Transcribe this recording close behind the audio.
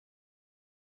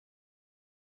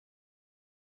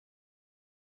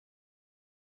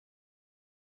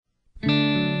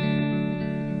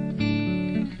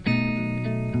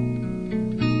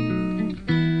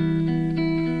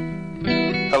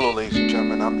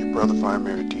everyone. I'm your brother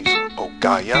Vladimir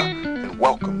Ogaya, and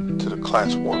welcome to the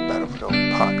Class War Battlefield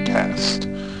podcast.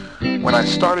 When I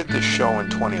started this show in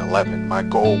 2011, my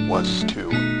goal was to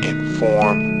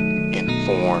inform.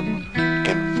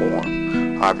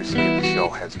 Obviously, the show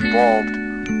has evolved,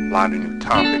 a lot of new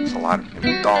topics, a lot of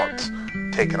new thoughts,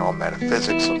 taking on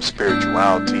metaphysics, some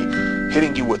spirituality,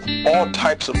 hitting you with all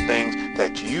types of things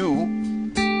that you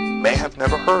may have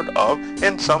never heard of,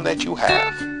 and some that you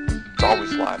have. It's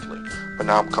always lively. But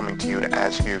now I'm coming to you to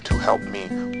ask you to help me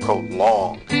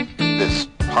prolong this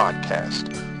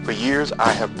podcast. For years,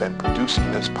 I have been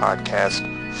producing this podcast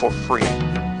for free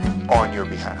on your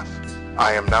behalf.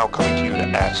 I am now coming to you to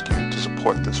ask you to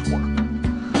support this work.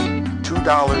 $2,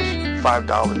 $5,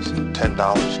 $10,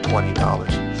 $20,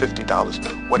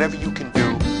 $50, whatever you can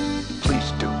do,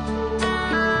 please do.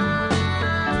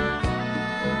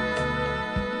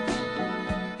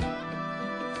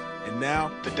 And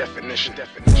now, the definition.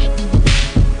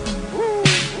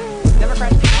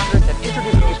 Democrats in Congress have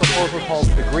introduced a proposal called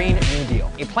the Green New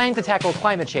Deal, a plan to tackle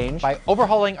climate change by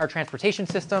overhauling our transportation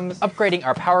systems, upgrading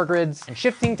our power grids, and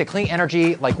shifting to clean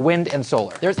energy like wind and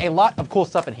solar. There's a lot of cool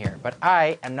stuff in here, but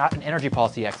I am not an energy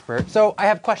policy expert, so I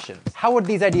have questions. How would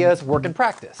these ideas work in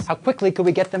practice? How quickly could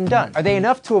we get them done? Are they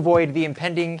enough to avoid the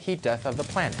impending heat death of the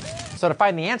planet? So to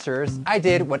find the answers, I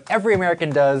did what every American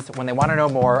does when they want to know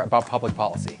more about public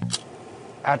policy.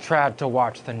 I tried to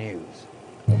watch the news.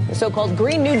 The so-called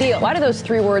Green New Deal. Why do those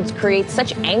three words create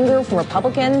such anger from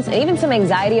Republicans and even some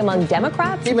anxiety among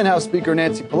Democrats? Even House Speaker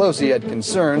Nancy Pelosi had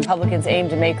concern. Republicans aim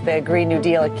to make the Green New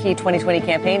Deal a key 2020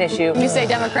 campaign issue. You say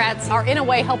Democrats are in a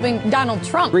way helping Donald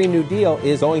Trump. Green New Deal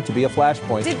is going to be a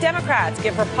flashpoint. Did Democrats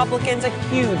give Republicans a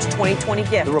huge 2020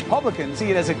 gift? The Republicans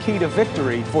see it as a key to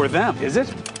victory for them, is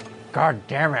it? God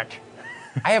damn it.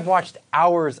 I have watched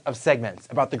hours of segments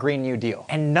about the Green New Deal,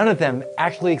 and none of them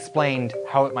actually explained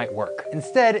how it might work.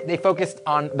 Instead, they focused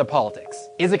on the politics.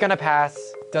 Is it gonna pass?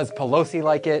 Does Pelosi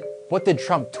like it? What did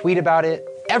Trump tweet about it?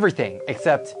 Everything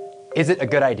except, is it a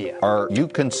good idea? Are you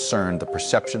concerned the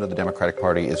perception of the Democratic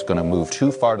Party is gonna move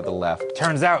too far to the left?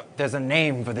 Turns out there's a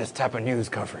name for this type of news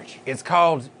coverage. It's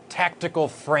called tactical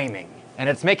framing, and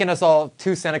it's making us all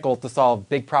too cynical to solve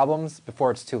big problems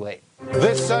before it's too late.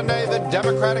 This Sunday, the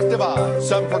Democratic divide.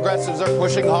 Some progressives are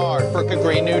pushing hard for a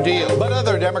Green New Deal, but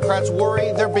other Democrats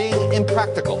worry they're being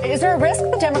impractical. Is there a risk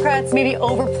the Democrats maybe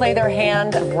overplay their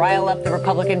hand, rile up the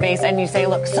Republican base, and you say,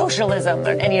 look, socialism,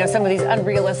 and some of these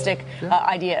unrealistic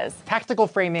ideas? Tactical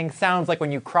framing sounds like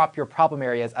when you crop your problem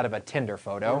areas out of a Tinder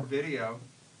photo.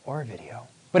 Or video.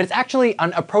 But it's actually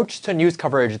an approach to news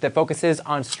coverage that focuses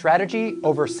on strategy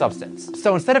over substance.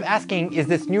 So instead of asking, is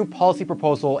this new policy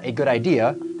proposal a good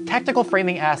idea? Tactical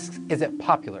framing asks, is it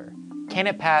popular? Can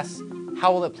it pass?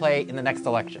 How will it play in the next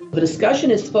election? The discussion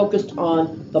is focused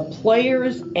on the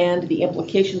players and the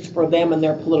implications for them and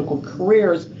their political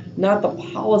careers, not the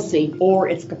policy or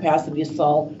its capacity to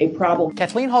solve a problem.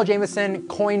 Kathleen Hall Jamieson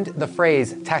coined the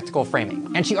phrase tactical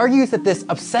framing, and she argues that this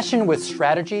obsession with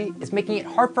strategy is making it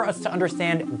hard for us to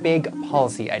understand big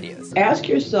policy ideas. Ask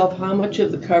yourself how much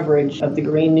of the coverage of the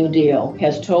Green New Deal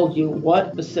has told you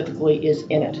what specifically is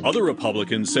in it. Other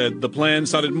Republicans said the plan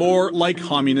sounded more like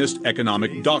communist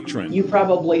economic doctrine. You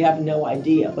probably have no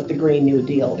idea what the Green New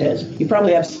Deal is. You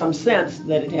probably have some sense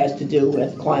that it has to do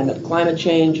with climate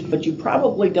change, but you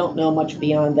probably don't know much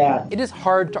beyond that. It is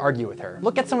hard to argue with her.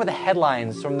 Look at some of the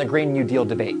headlines from the Green New Deal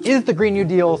debate. Is the Green New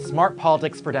Deal smart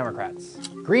politics for Democrats?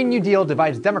 Green New Deal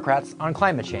divides Democrats on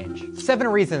climate change. 7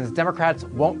 reasons Democrats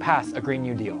won't pass a Green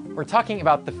New Deal. We're talking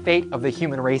about the fate of the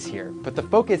human race here, but the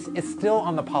focus is still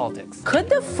on the politics. Could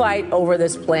the fight over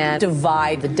this plan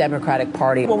divide the Democratic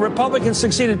Party? Well, Republicans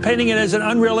succeeded painting it as an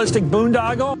unrealistic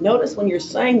boondoggle. Notice when you're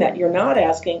saying that, you're not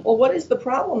asking, well, what is the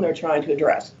problem they're trying to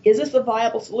address? Is this a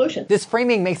viable solution? This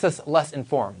framing makes us less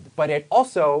informed, but it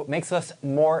also makes us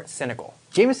more cynical.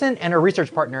 Jamieson and her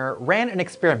research partner ran an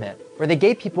experiment where they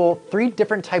gave people 3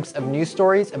 different types of news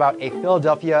stories about a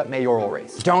Philadelphia mayoral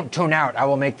race. Don't tune out, I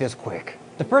will make this quick.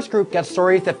 The first group got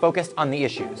stories that focused on the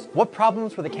issues. What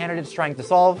problems were the candidates trying to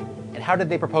solve, and how did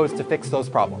they propose to fix those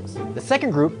problems? The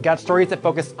second group got stories that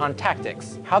focused on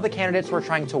tactics, how the candidates were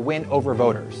trying to win over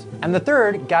voters. And the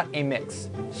third got a mix,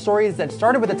 stories that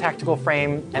started with a tactical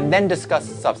frame and then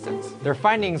discussed substance. Their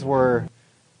findings were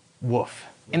woof.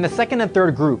 In the second and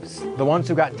third groups, the ones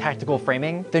who got tactical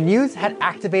framing, the news had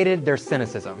activated their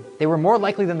cynicism. They were more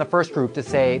likely than the first group to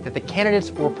say that the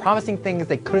candidates were promising things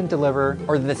they couldn't deliver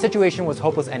or that the situation was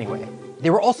hopeless anyway. They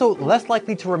were also less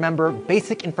likely to remember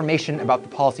basic information about the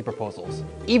policy proposals,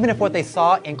 even if what they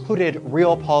saw included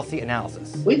real policy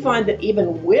analysis. We find that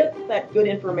even with that good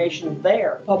information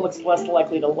there, the public's less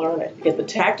likely to learn it because the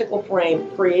tactical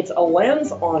frame creates a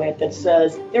lens on it that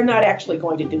says they're not actually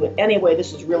going to do it anyway.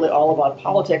 This is really all about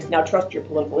politics. Now trust your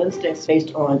political instincts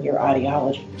based on your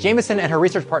ideology. Jamieson and her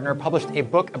research partner published a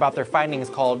book about their findings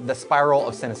called The Spiral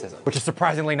of Cynicism, which is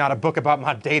surprisingly not a book about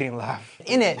my dating life.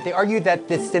 In it, they argue that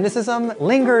this cynicism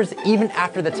lingers even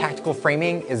after the tactical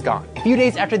framing is gone. A few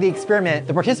days after the experiment,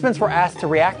 the participants were asked to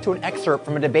react to an excerpt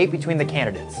from a debate between the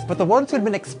candidates. But the ones who had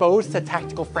been exposed to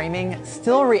tactical framing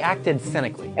still reacted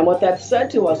cynically. And what that said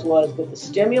to us was that the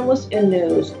stimulus in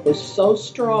news was so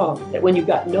strong that when you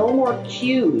got no more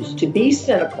cues to be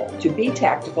cynical, to be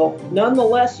tactical,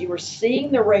 nonetheless, you were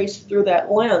seeing the race through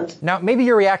that lens. Now, maybe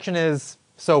your reaction is,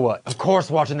 so what? Of course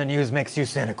watching the news makes you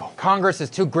cynical. Congress is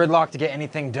too gridlocked to get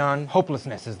anything done.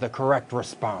 Hopelessness is the correct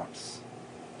response.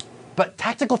 But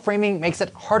tactical framing makes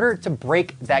it harder to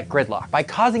break that gridlock by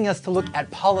causing us to look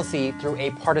at policy through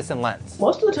a partisan lens.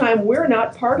 Most of the time, we're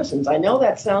not partisans. I know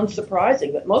that sounds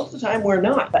surprising, but most of the time we're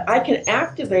not. But I can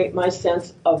activate my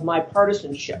sense of my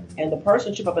partisanship and the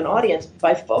partisanship of an audience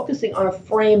by focusing on a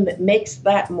frame that makes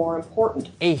that more important.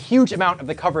 A huge amount of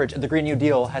the coverage of the Green New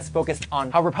Deal has focused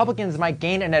on how Republicans might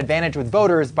gain an advantage with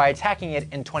voters by attacking it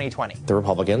in 2020. The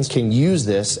Republicans can use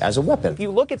this as a weapon. If you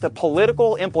look at the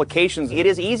political implications, it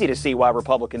is easy to see why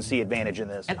Republicans see advantage in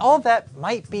this. And all of that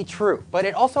might be true, but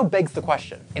it also begs the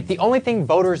question. If the only thing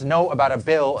voters know about a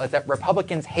bill is that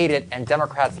Republicans hate it and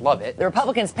Democrats love it, the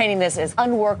Republicans painting this as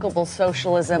unworkable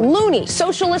socialism, loony,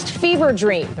 socialist fever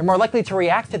dream, they're more likely to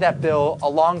react to that bill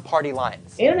along party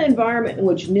lines. In an environment in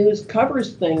which news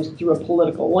covers things through a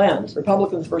political lens,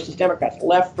 Republicans versus Democrats,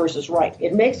 left versus right,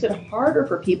 it makes it harder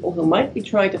for people who might be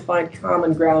trying to find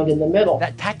common ground in the middle.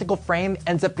 That tactical frame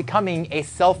ends up becoming a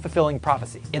self-fulfilling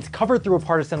prophecy. It's covered through a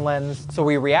partisan lens, so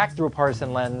we react through a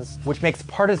partisan lens, which makes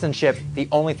partisanship the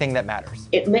only thing that matters.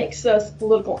 It makes us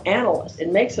political analysts,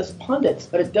 it makes us pundits,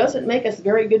 but it doesn't make us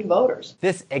very good voters.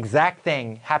 This exact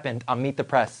thing happened on Meet the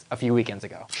Press a few weekends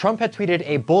ago. Trump had tweeted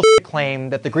a bullshit claim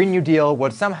that the Green New Deal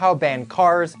would somehow ban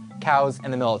cars, cows,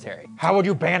 and the military. How would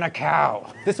you ban a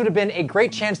cow? This would have been a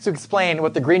great chance to explain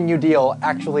what the Green New Deal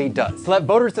actually does, to let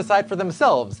voters decide for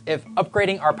themselves if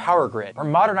upgrading our power grid or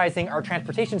modernizing our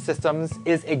transportation systems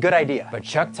is a good idea. But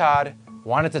Chuck Todd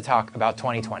wanted to talk about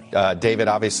 2020. David,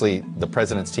 obviously, the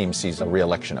president's team sees a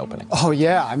re-election opening. Oh,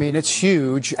 yeah. I mean, it's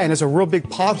huge. And it's a real big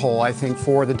pothole, I think,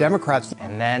 for the Democrats.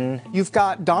 And then you've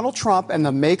got Donald Trump and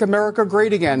the Make America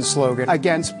Great Again slogan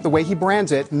against the way he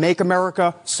brands it, Make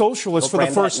America Socialist for the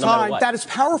first time. That is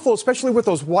powerful, especially with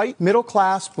those white,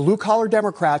 middle-class, blue-collar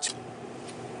Democrats.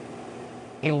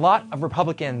 A lot of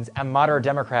Republicans and moderate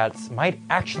Democrats might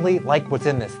actually like what's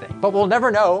in this thing. But we'll never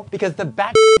know because the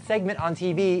bat segment on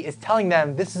TV is telling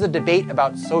them this is a debate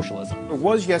about socialism. It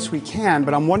was Yes We Can,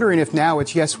 but I'm wondering if now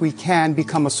it's Yes We Can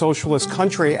become a socialist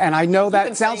country. And I know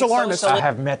that sounds alarmist. I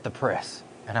have met the press,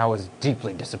 and I was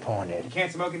deeply disappointed. You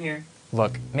can't smoke in here.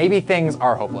 Look, maybe things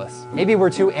are hopeless. Maybe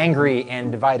we're too angry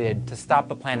and divided to stop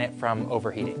the planet from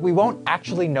overheating. We won't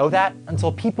actually know that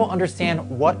until people understand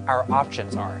what our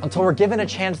options are, until we're given a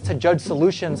chance to judge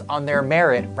solutions on their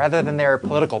merit rather than their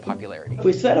political popularity. If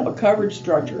we set up a coverage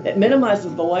structure that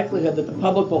minimizes the likelihood that the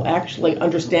public will actually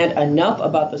understand enough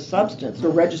about the substance to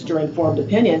register informed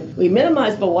opinion, we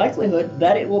minimize the likelihood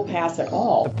that it will pass at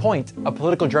all. The point of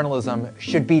political journalism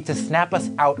should be to snap us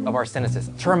out of our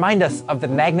cynicism, to remind us of the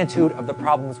magnitude of the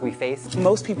problems we face.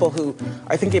 Most people who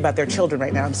are thinking about their children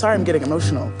right now, I'm sorry I'm getting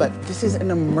emotional, but this is an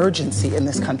emergency in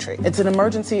this country. It's an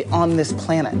emergency on this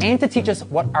planet. And to teach us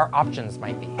what our options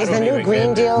might be. Is the new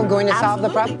Green Deal going to solve the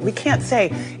problem? We can't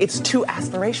say it's too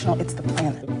aspirational, it's the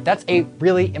planet. That's a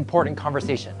really important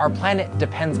conversation. Our planet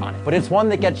depends on it, but it's one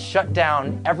that gets shut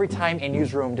down every time a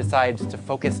newsroom decides to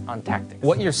focus on tactics.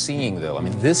 What you're seeing, though, I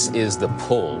mean, this is the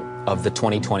pull of the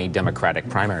 2020 Democratic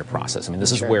primary process. I mean,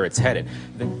 this is where it's headed.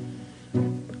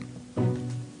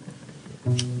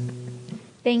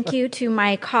 Thank you to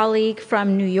my colleague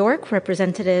from New York,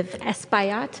 Representative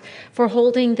Espaillat, for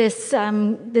holding this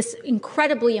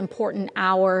incredibly important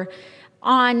hour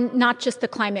on not just the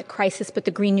climate crisis, but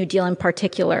the Green New Deal in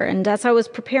particular. And as I was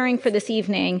preparing for this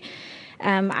evening,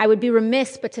 I would be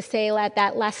remiss but to say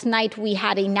that last night we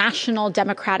had a national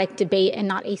Democratic debate and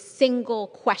not a single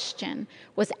question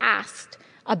was asked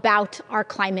about our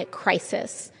climate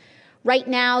crisis. Right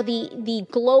now, the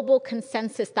global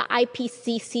consensus, the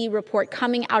IPCC report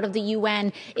coming out of the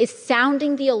UN, is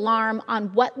sounding the alarm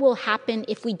on what will happen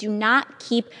if we do not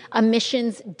keep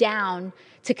emissions down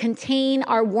to contain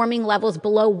our warming levels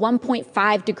below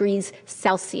 1.5 degrees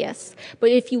Celsius.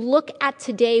 But if you look at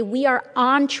today, we are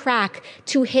on track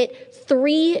to hit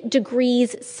 3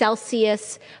 degrees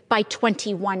Celsius by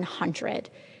 2100.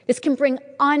 This can bring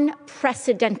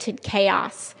unprecedented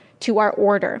chaos to our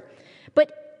order.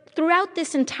 But throughout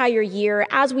this entire year,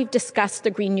 as we've discussed the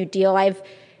Green New Deal, I've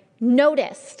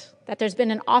noticed that there's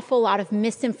been an awful lot of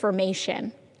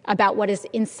misinformation about what is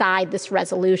inside this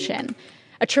resolution.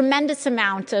 A tremendous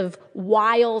amount of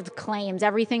wild claims,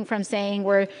 everything from saying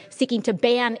we're seeking to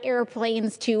ban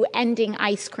airplanes to ending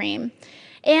ice cream.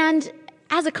 And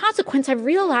as a consequence, I've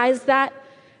realized that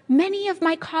many of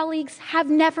my colleagues have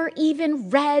never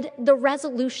even read the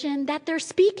resolution that they're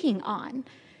speaking on.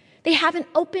 They haven't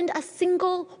opened a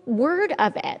single word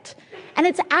of it. And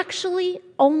it's actually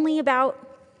only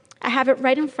about, I have it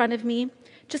right in front of me,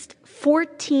 just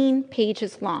 14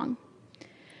 pages long.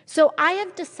 So I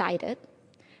have decided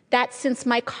that since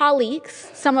my colleagues,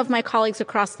 some of my colleagues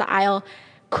across the aisle,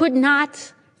 could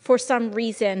not, for some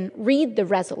reason, read the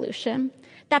resolution,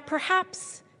 that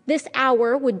perhaps this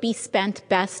hour would be spent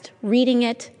best reading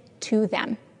it to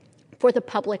them for the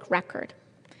public record.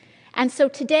 And so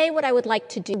today what I would like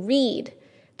to do, read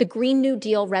the Green New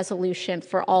Deal resolution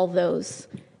for all those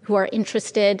who are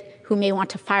interested, who may want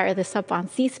to fire this up on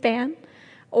C-SPAN,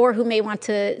 or who may want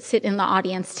to sit in the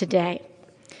audience today.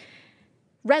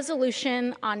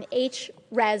 Resolution on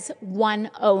HRES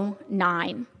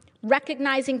 109,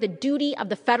 recognizing the duty of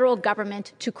the federal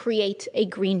government to create a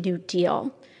Green New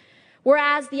Deal.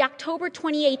 Whereas the October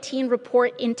 2018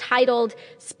 report entitled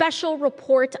Special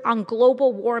Report on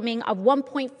Global Warming of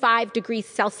 1.5 degrees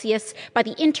Celsius by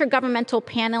the Intergovernmental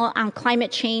Panel on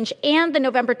Climate Change and the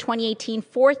November 2018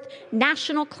 Fourth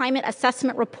National Climate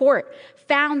Assessment Report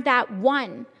found that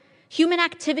 1, human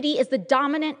activity is the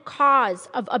dominant cause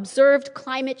of observed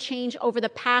climate change over the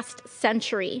past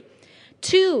century.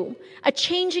 2, a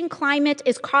changing climate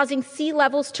is causing sea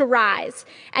levels to rise,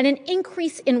 and an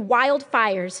increase in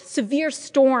wildfires, severe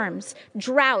storms,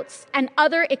 droughts, and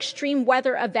other extreme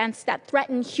weather events that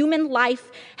threaten human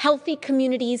life, healthy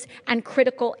communities, and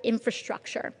critical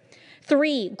infrastructure.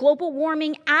 3, global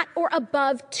warming at or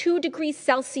above 2 degrees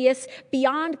Celsius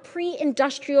beyond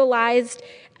pre-industrialized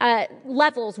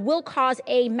levels will cause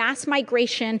a mass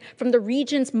migration from the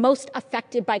regions most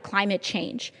affected by climate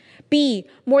change. B,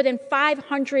 more than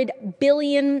 $500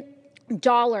 billion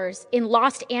in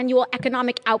lost annual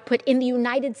economic output in the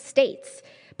United States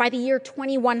by the year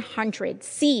 2100.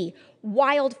 C,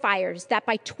 wildfires that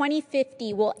by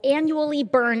 2050 will annually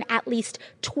burn at least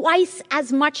twice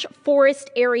as much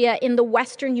forest area in the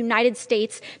western United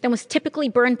States than was typically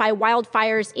burned by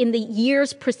wildfires in the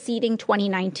years preceding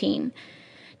 2019.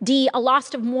 D, a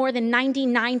loss of more than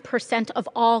 99% of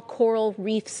all coral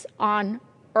reefs on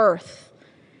Earth.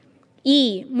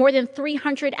 E, more than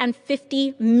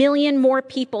 350 million more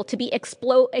people to be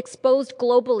exposed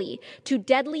globally to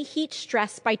deadly heat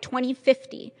stress by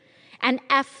 2050. And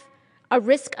F, a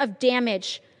risk of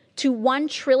damage to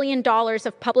 $1 trillion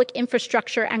of public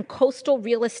infrastructure and coastal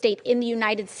real estate in the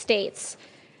United States.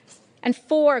 And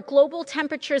 4, global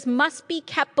temperatures must be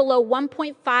kept below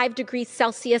 1.5 degrees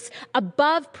Celsius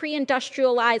above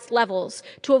pre-industrialized levels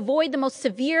to avoid the most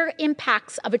severe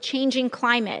impacts of a changing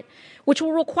climate, which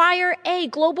will require A,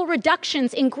 global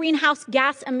reductions in greenhouse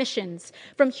gas emissions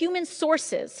from human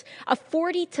sources of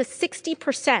 40 to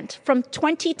 60% from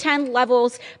 2010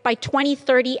 levels by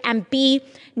 2030, and B,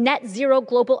 net zero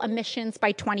global emissions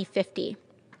by 2050.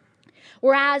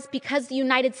 Whereas because the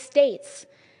United States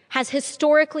has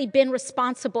historically been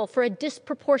responsible for a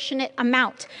disproportionate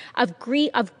amount of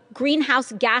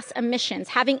greenhouse gas emissions,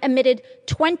 having emitted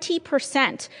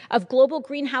 20% of global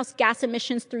greenhouse gas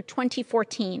emissions through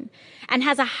 2014, and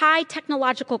has a high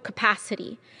technological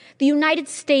capacity. The United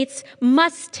States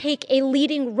must take a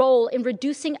leading role in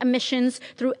reducing emissions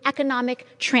through economic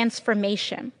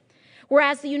transformation.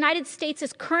 Whereas the United States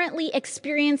is currently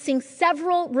experiencing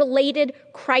several related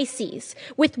crises,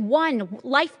 with 1,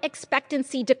 life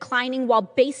expectancy declining while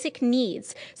basic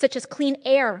needs, such as clean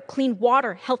air, clean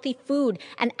water, healthy food,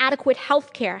 and adequate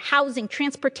health care, housing,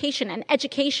 transportation, and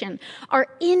education, are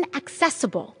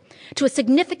inaccessible to a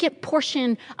significant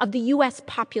portion of the U.S.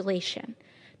 population.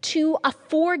 2, a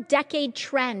 4-decade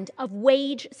trend of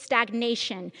wage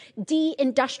stagnation,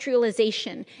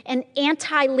 deindustrialization, and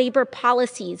anti-labor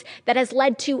policies that has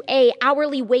led to A,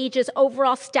 hourly wages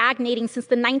overall stagnating since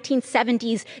the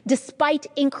 1970s despite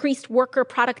increased worker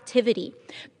productivity.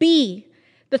 B,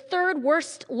 the third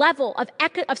worst level of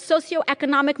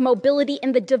socioeconomic mobility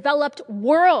in the developed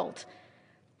world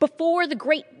before the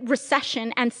Great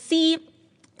Recession, and see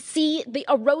the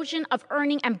erosion of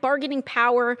earning and bargaining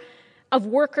power of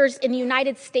workers in the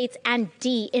United States, and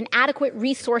D, inadequate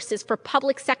resources for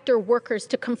public sector workers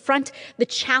to confront the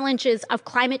challenges of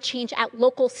climate change at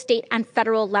local, state, and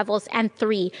federal levels, and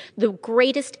 3, the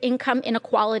greatest income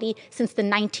inequality since the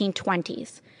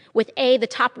 1920s, with A, the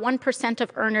top 1%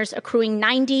 of earners accruing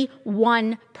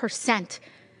 91%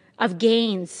 of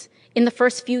gains in the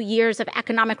first few years of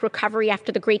economic recovery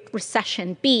after the Great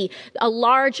Recession. B, a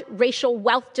large racial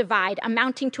wealth divide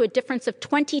amounting to a difference of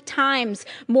 20 times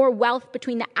more wealth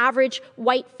between the average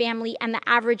white family and the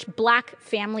average black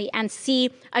family. And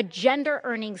C, a gender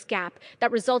earnings gap that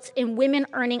results in women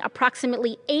earning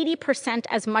approximately 80%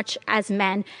 as much as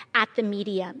men at the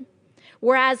median.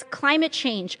 Whereas climate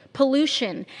change,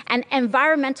 pollution, and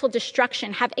environmental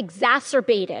destruction have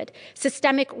exacerbated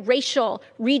systemic racial,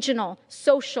 regional,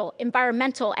 social,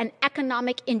 environmental, and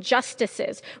economic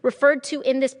injustices, referred to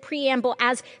in this preamble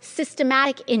as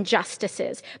systematic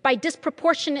injustices, by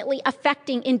disproportionately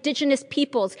affecting indigenous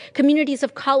peoples, communities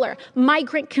of color,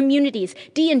 migrant communities,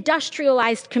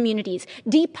 deindustrialized communities,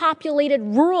 depopulated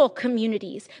rural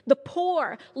communities, the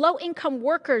poor, low-income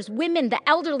workers, women, the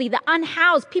elderly, the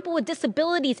unhoused, people with disabilities,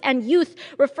 and youth,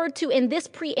 referred to in this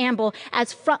preamble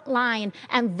as frontline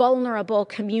and vulnerable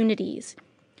communities.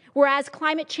 Whereas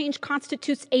climate change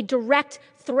constitutes a direct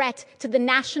threat to the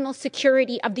national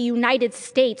security of the United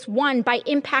States, one, by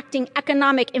impacting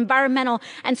economic, environmental,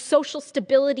 and social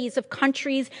stabilities of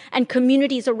countries and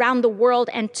communities around the world,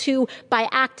 and two, by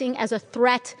acting as a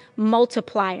threat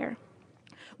multiplier.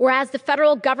 Whereas the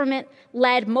federal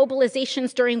government-led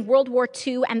mobilizations during World War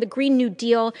II and the Green New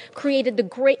Deal created the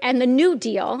New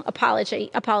Deal,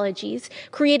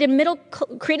 created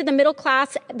the middle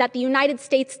class that the United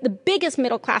States, the biggest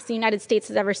middle class the United States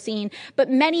has ever seen,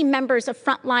 but many members of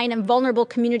frontline and vulnerable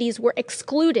communities were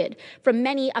excluded from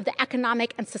many of the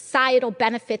economic and societal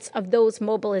benefits of those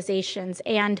mobilizations.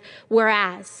 And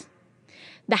whereas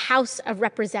the House of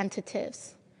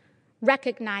Representatives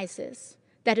recognizes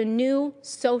that a new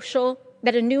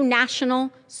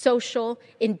national, social,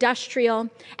 industrial,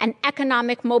 and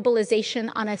economic mobilization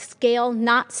on a scale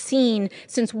not seen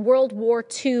since World War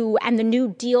II and the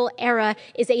New Deal era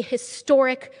is a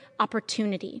historic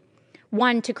opportunity.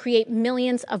 One, to create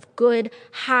millions of good,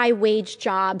 high-wage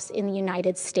jobs in the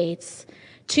United States.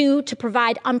 Two, to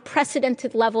provide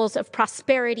unprecedented levels of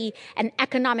prosperity and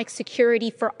economic security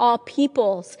for all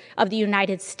peoples of the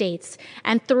United States.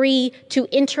 And three, to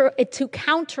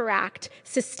counteract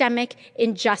systemic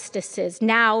injustices.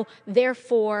 Now,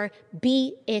 therefore,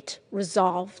 be it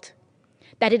resolved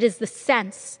that it is the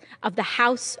sense of the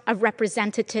House of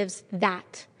Representatives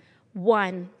that,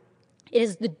 one, it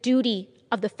is the duty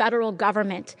of the federal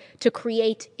government to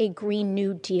create a Green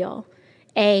New Deal.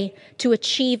 A, to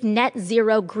achieve net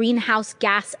zero greenhouse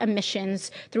gas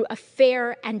emissions through a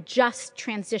fair and just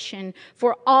transition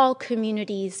for all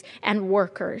communities and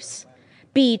workers.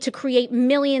 B, to create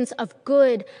millions of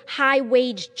good,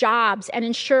 high-wage jobs and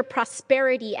ensure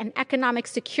prosperity and economic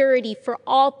security for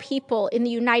all people in the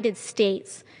United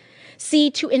States.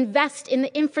 C, to invest in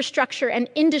the infrastructure and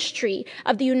industry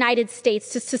of the United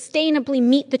States to sustainably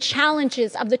meet the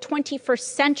challenges of the 21st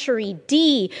century.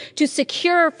 D, to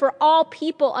secure for all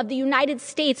people of the United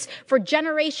States for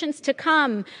generations to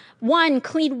come, 1,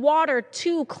 clean water,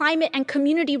 2, climate and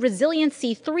community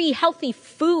resiliency, 3, healthy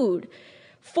food,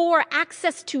 4,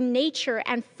 access to nature,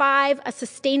 and 5, a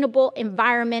sustainable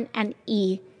environment, and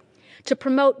E, to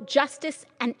promote justice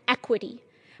and equity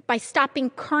by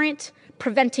stopping current,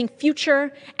 preventing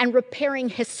future, and repairing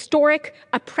historic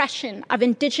oppression of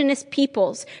indigenous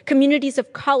peoples, communities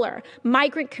of color,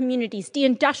 migrant communities,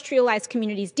 deindustrialized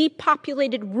communities,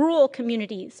 depopulated rural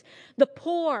communities, the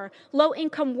poor,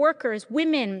 low-income workers,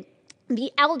 women,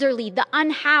 the elderly, the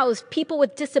unhoused, people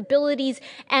with disabilities,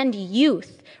 and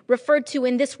youth, referred to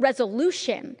in this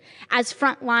resolution as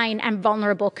frontline and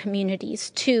vulnerable communities.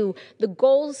 2, the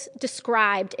goals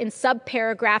described in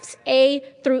subparagraphs A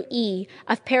through E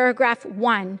of paragraph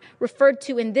 1, referred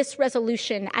to in this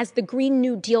resolution as the Green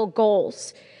New Deal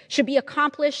goals, should be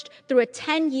accomplished through a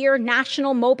 10-year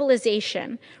national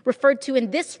mobilization, referred to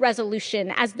in this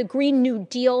resolution as the Green New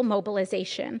Deal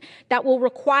mobilization, that will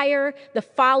require the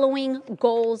following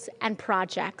goals and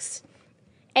projects.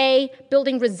 A,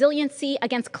 building resiliency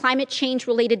against climate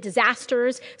change-related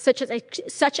disasters, such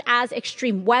as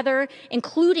extreme weather,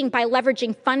 including by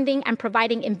leveraging funding and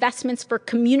providing investments for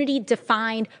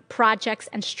community-defined projects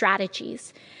and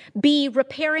strategies. B,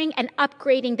 repairing and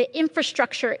upgrading the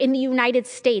infrastructure in the United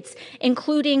States,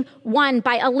 including 1,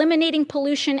 by eliminating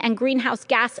pollution and greenhouse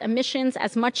gas emissions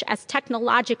as much as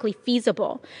technologically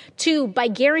feasible. 2, by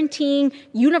guaranteeing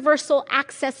universal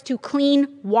access to clean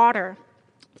water.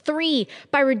 3,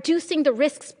 by reducing the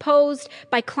risks posed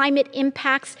by climate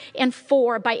impacts. And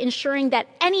 4, by ensuring that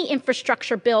any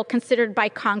infrastructure bill considered by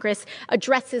Congress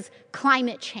addresses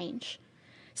climate change.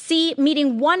 C,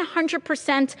 meeting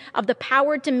 100% of the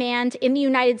power demand in the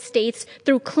United States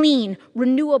through clean,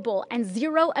 renewable, and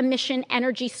zero-emission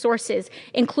energy sources,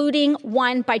 including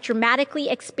 1, by dramatically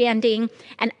expanding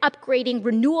and upgrading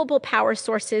renewable power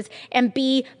sources, and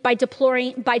B, by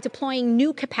deploying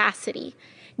new capacity.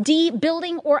 D,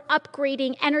 building or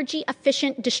upgrading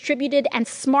energy-efficient, distributed, and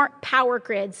smart power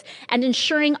grids and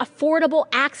ensuring affordable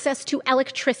access to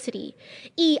electricity.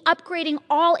 E, upgrading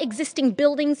all existing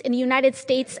buildings in the United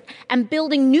States and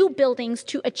building new buildings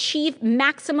to achieve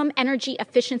maximum energy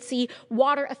efficiency,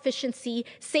 water efficiency,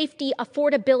 safety,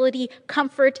 affordability,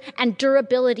 comfort, and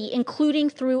durability, including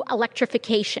through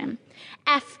electrification.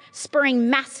 F, spurring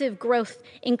massive growth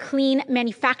in clean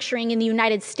manufacturing in the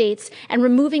United States and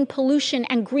removing pollution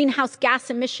and greenhouse gas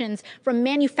emissions from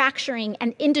manufacturing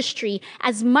and industry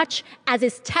as much as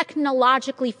is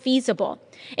technologically feasible,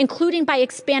 including by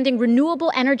expanding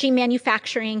renewable energy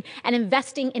manufacturing and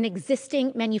investing in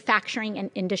existing manufacturing and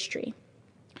industry.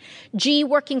 G,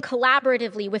 working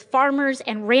collaboratively with farmers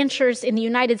and ranchers in the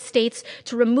United States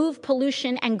to remove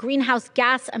pollution and greenhouse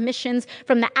gas emissions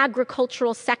from the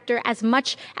agricultural sector as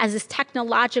much as is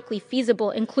technologically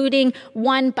feasible, including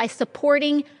 1, by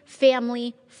supporting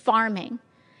family farming,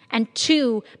 and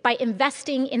 2, by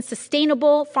investing in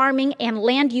sustainable farming and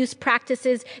land use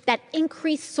practices that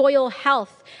increase soil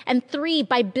health, and 3,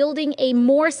 by building a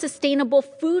more sustainable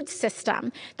food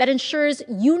system that ensures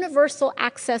universal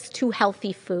access to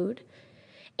healthy food.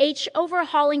 H,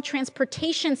 overhauling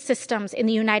transportation systems in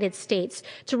the United States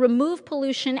to remove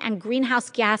pollution and greenhouse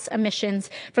gas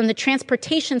emissions from the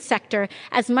transportation sector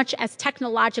as much as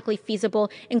technologically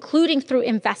feasible, including through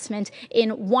investment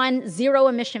in 1,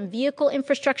 zero-emission vehicle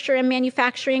infrastructure and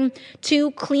manufacturing,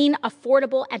 2, clean,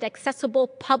 affordable, and accessible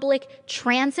public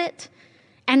transit,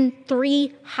 and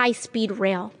 3, high-speed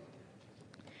rail.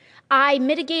 I,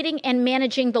 mitigating and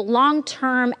managing the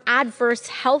long-term adverse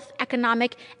health,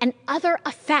 economic, and other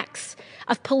effects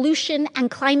of pollution and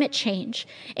climate change,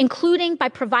 including by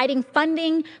providing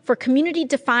funding for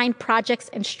community-defined projects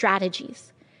and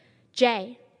strategies.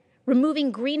 J, removing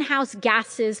greenhouse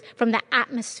gases from the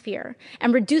atmosphere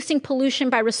and reducing pollution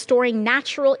by restoring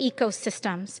natural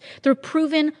ecosystems through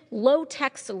proven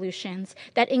low-tech solutions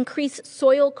that increase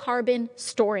soil carbon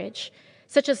storage,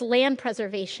 such as land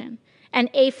preservation and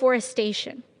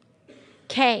afforestation.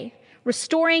 K,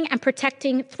 restoring and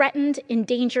protecting threatened,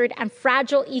 endangered, and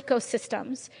fragile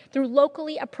ecosystems through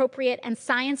locally appropriate and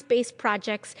science-based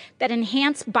projects that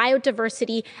enhance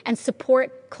biodiversity and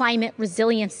support climate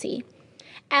resiliency.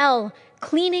 L,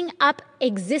 cleaning up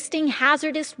existing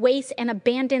hazardous waste and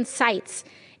abandoned sites,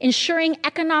 ensuring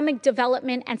economic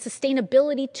development and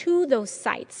sustainability to those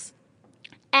sites.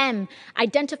 M,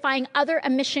 identifying other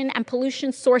emission and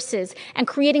pollution sources and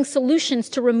creating solutions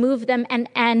to remove them, and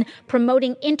N,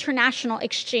 promoting international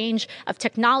exchange of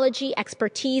technology,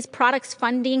 expertise, products,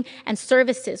 funding, and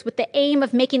services with the aim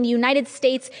of making the United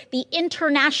States the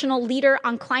international leader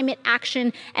on climate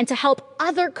action and to help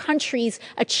other countries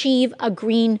achieve a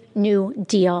Green New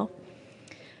Deal.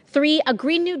 3, a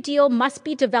Green New Deal must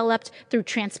be developed through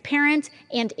transparent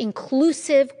and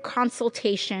inclusive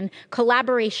consultation,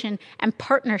 collaboration, and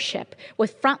partnership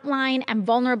with frontline and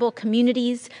vulnerable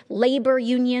communities, labor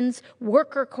unions,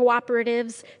 worker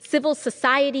cooperatives, civil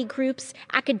society groups,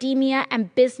 academia,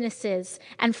 and businesses.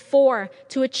 And 4,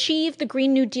 to achieve the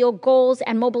Green New Deal goals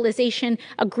and mobilization,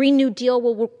 a Green New Deal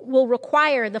will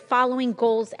require the following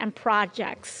goals and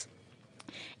projects.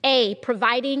 A,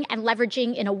 providing and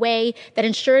leveraging in a way that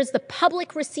ensures the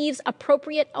public receives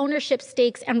appropriate ownership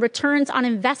stakes and returns on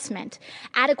investment,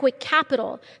 adequate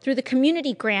capital through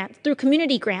community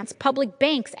grants, public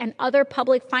banks, and other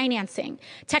public financing,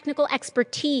 technical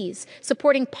expertise,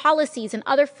 supporting policies and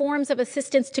other forms of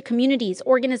assistance to communities,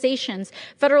 organizations,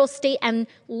 federal, state, and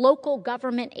local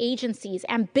government agencies,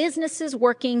 and businesses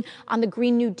working on the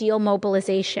Green New Deal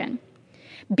mobilization.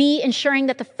 B, ensuring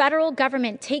that the federal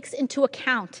government takes into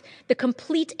account the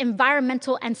complete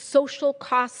environmental and social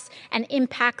costs and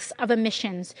impacts of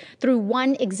emissions through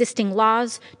 1, existing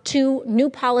laws, 2, new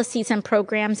policies and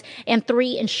programs, and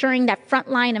 3, ensuring that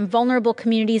frontline and vulnerable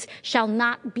communities shall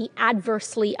not be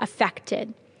adversely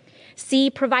affected.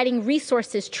 C, providing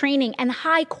resources, training, and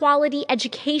high-quality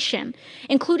education,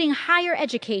 including higher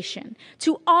education,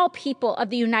 to all people of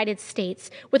the United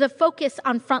States, with a focus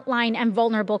on frontline and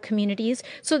vulnerable communities,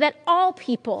 so that all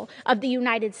people of the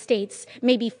United States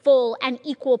may be full and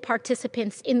equal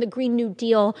participants in the Green New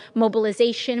Deal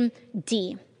mobilization.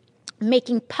 D,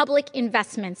 making public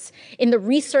investments in the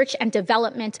research and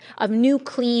development of new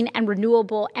clean and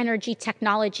renewable energy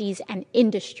technologies and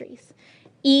industries.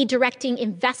 E, directing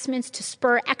investments to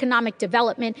spur economic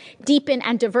development, deepen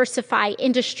and diversify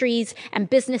industries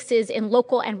and businesses in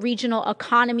local and regional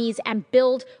economies, and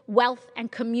build wealth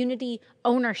and community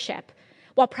ownership,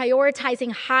 while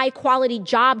prioritizing high-quality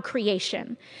job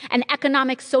creation and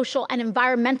economic, social, and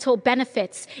environmental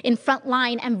benefits in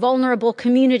frontline and vulnerable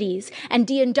communities and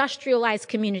deindustrialized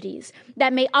communities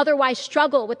that may otherwise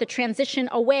struggle with the transition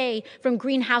away from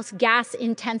greenhouse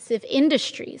gas-intensive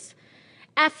industries.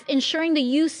 F, ensuring the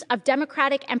use of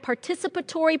democratic and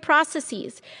participatory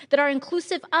processes that are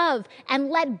inclusive of and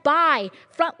led by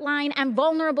frontline and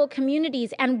vulnerable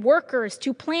communities and workers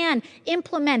to plan,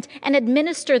 implement, and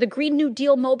administer the Green New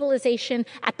Deal mobilization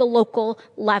at the local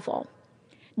level.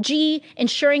 G,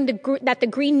 ensuring that the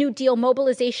Green New Deal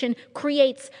mobilization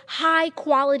creates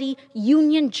high-quality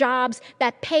union jobs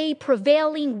that pay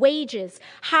prevailing wages,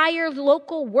 hire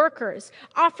local workers,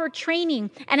 offer training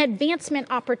and advancement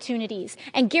opportunities,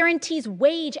 and guarantees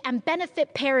wage and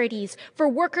benefit parities for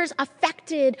workers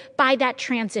affected by that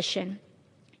transition.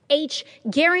 H,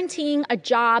 guaranteeing a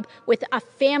job with a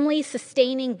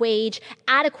family-sustaining wage,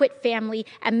 adequate family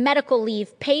and medical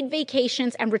leave, paid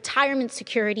vacations, and retirement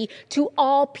security to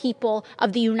all people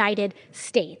of the United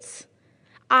States.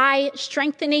 I,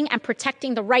 strengthening and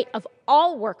protecting the right of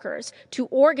all workers to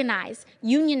organize,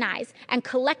 unionize, and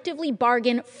collectively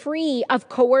bargain free of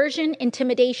coercion,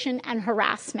 intimidation, and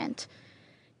harassment.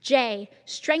 J,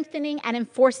 strengthening and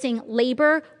enforcing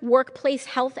labor, workplace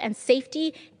health and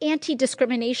safety,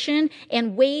 anti-discrimination,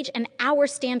 and wage and hour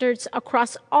standards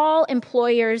across all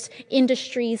employers,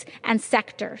 industries, and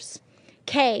sectors.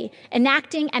 K,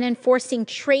 enacting and enforcing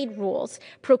trade rules,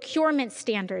 procurement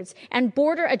standards, and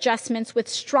border adjustments with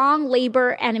strong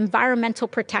labor and environmental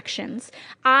protections.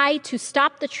 I, to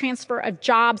stop the transfer of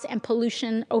jobs and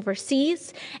pollution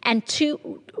overseas, and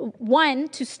 1,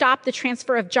 to stop the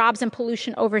transfer of jobs and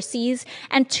pollution overseas,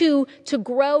 and 2, to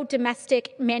grow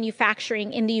domestic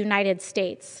manufacturing in the United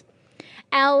States.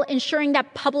 L, ensuring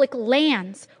that public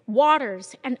lands,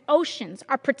 waters, and oceans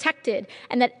are proteced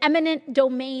and that eminent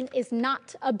domain is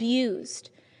not abused.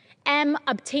 M,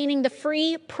 obtaining the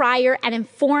free, prior, and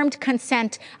informed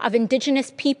consent of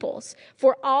Indigenous peoples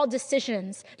for all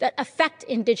decisions that affect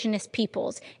Indigenous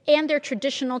peoples and their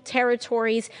traditional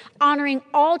territories, honoring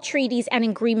all treaties and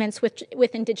agreements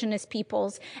with Indigenous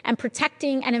peoples, and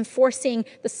protecting and enforcing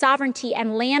the sovereignty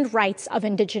and land rights of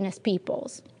Indigenous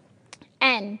peoples.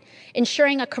 N,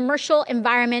 ensuring a commercial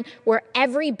environment where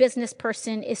every business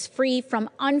person is free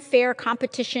from unfair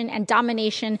competition and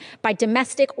domination by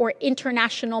domestic or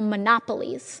international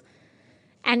monopolies.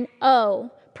 And O,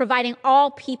 providing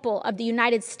all people of the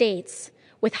United States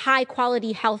with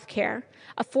high-quality health care,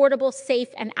 affordable, safe,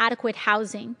 and adequate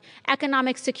housing,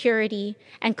 economic security,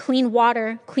 and clean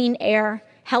water, clean air,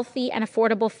 healthy and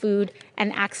affordable food,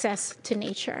 and access to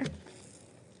nature.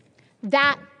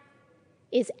 That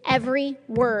is every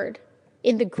word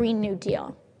in the Green New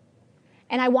Deal.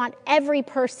 And I want every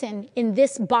person in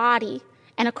this body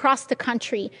and across the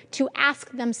country to ask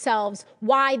themselves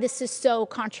why this is so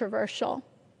controversial.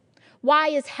 Why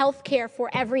is healthcare for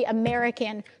every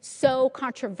American so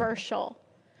controversial?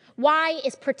 Why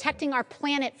is protecting our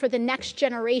planet for the next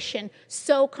generation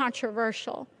so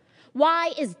controversial?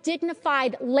 Why is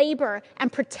dignified labor and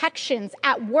protections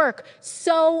at work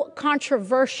so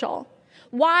controversial?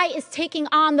 Why is taking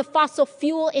on the fossil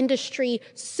fuel industry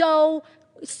so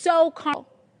controversial?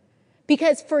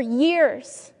 Because for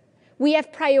years, we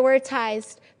have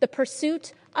prioritized the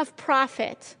pursuit of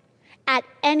profit at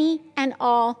any and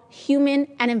all human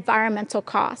and environmental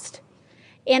cost.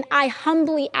 And I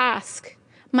humbly ask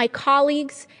my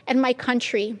colleagues and my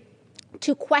country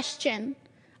to question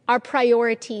our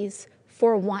priorities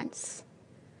for once,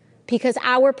 because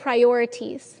our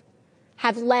priorities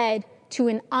have led to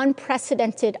an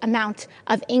unprecedented amount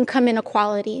of income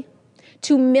inequality,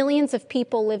 to millions of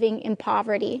people living in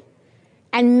poverty,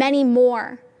 and many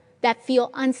more that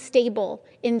feel unstable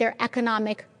in their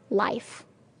economic life.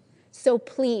 So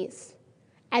please,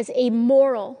 as a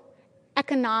moral,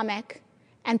 economic,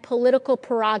 and political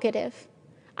prerogative,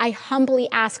 I humbly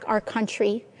ask our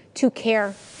country to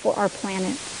care for our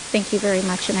planet. Thank you very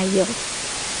much, and I yield.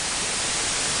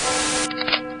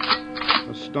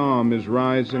 A storm is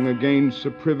rising against the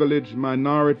privileged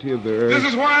minority of the earth.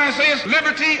 This is why I say it's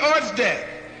liberty or it's death.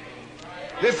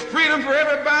 It's freedom for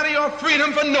everybody or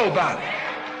freedom for nobody.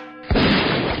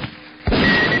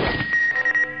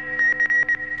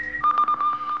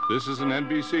 This is an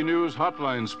NBC News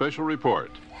Hotline special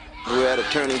report. We're at a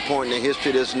turning point in the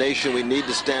history of this nation. We need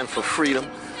to stand for freedom.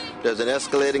 There's an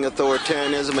escalating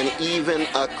authoritarianism and even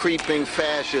a creeping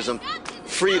fascism.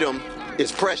 Freedom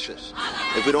is precious.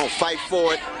 If we don't fight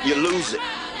for it, you lose it.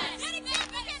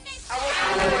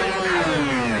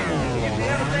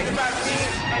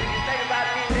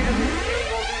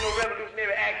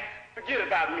 Forget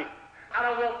about me. I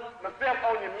don't want myself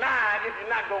on your mind if you're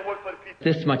not going to work for the people.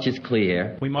 This much is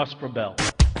clear. We must rebel.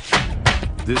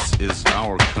 This is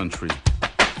our country.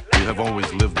 We have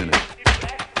always lived in it.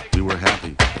 We were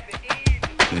happy.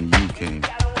 Then you came.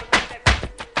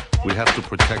 We have to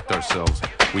protect ourselves.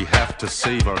 We have to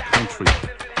save our country.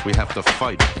 We have to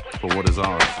fight for what is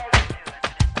ours.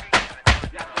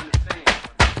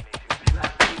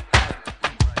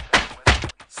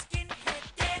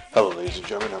 Hello, ladies and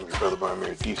gentlemen. I'm your brother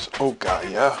Barmir Dees. Oh, God,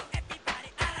 yeah.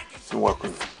 And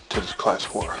welcome to this Class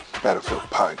 4 Battlefield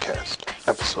Podcast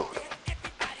episode.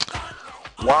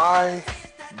 Why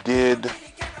did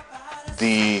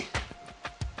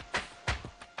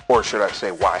or should I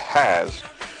say, why has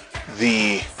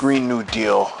the Green New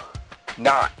Deal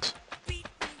not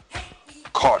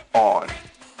caught on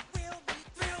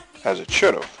as it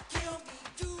should have?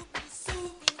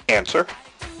 Answer: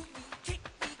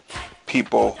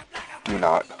 people do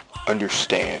not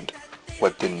understand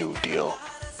what the New Deal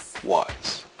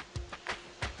was.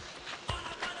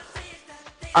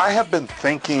 I have been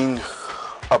thinking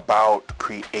about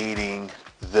creating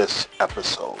this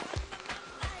episode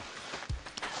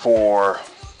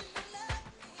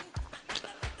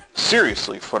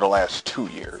seriously for the last 2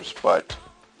 years, but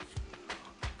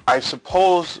I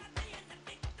suppose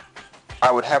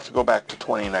I would have to go back to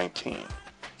 2019.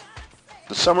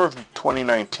 The summer of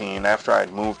 2019, after I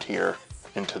had moved here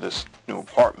into this new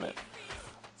apartment,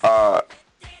 I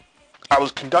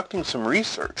was conducting some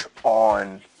research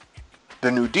on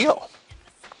the New Deal.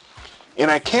 And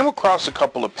I came across a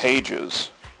couple of pages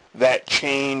that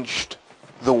changed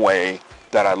the way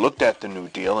that I looked at the New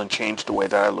Deal and changed the way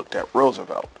that I looked at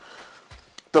Roosevelt.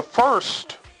 The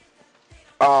first,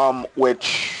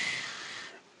 which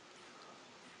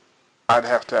I'd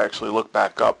have to actually look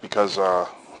back up because a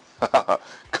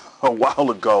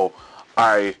while ago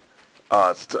I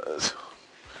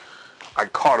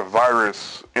caught a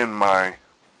virus in my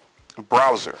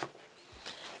browser,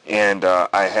 and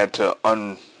I had to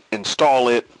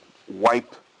uninstall it,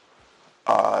 wipe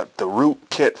the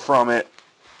rootkit from it,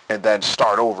 and then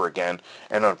start over again.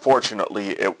 And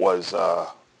unfortunately, it was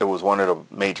one of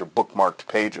the major bookmarked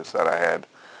pages that I had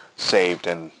saved,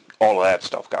 and all of that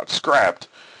stuff got scrapped.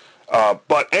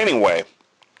 But anyway,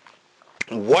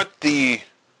 what the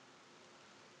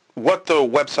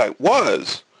website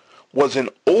was an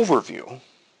overview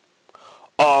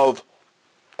of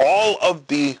all of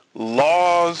the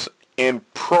laws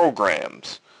and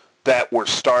programs that were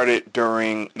started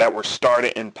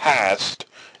and passed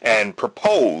and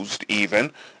proposed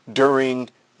even during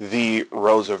the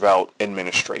Roosevelt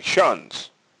administrations.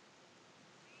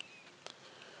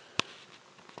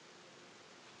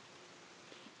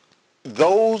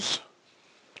 That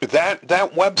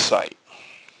website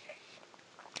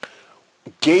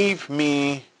gave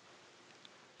me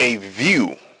a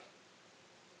view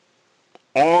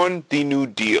on the New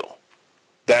Deal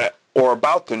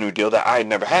about the New Deal that I had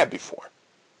never had before.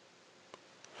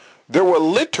 There were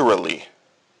literally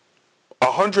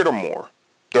 100 or more,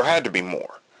 there had to be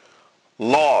more,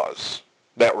 laws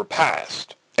that were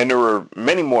passed, and there were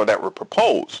many more that were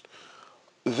proposed,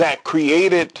 that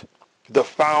created the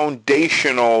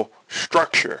foundational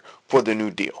structure for the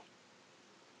New Deal.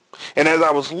 And as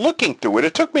I was looking through it,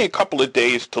 it took me a couple of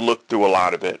days to look through a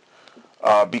lot of it,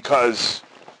 because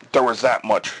there was that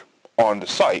much on the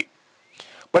site.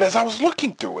 But as I was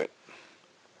looking through it,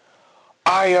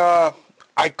 I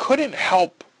couldn't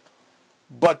help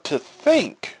but to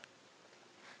think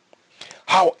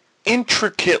how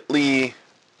intricately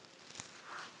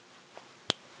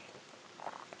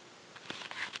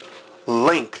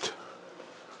linked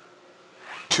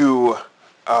to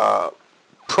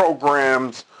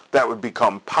programs that would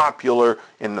become popular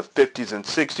in the 50s and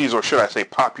 60s, or should I say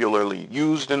popularly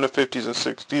used in the 50s and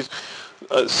 60s,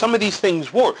 some of these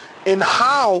things were, and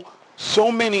how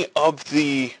so many of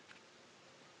the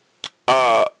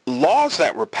laws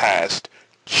that were passed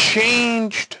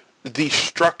changed the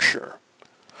structure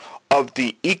of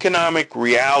the economic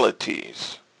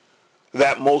realities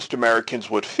that most Americans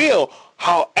would feel.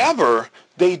 However,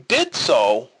 they did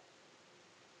so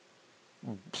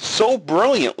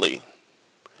brilliantly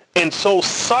and so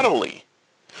subtly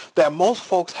that most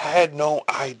folks had no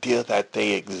idea that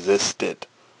they existed.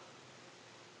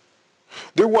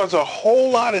 There was a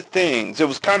whole lot of things. It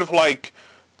was kind of like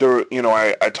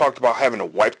I talked about having to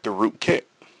wipe the rootkit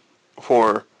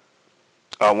for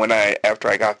after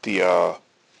I got the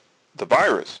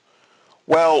virus.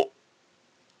 Well,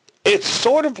 it's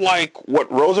sort of like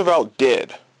what Roosevelt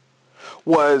did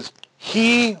was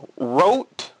he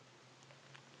wrote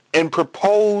and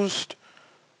proposed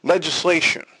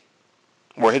legislation,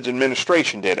 or his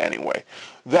administration did anyway,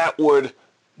 that would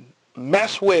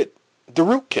mess with the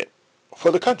rootkit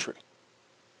for the country.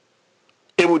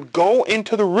 It would go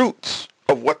into the roots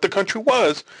of what the country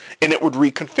was, and it would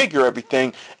reconfigure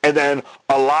everything and then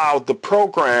allow the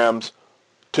programs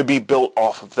to be built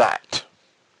off of that.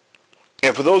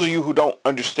 And for those of you who don't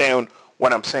understand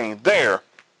what I'm saying there,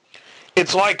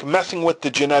 it's like messing with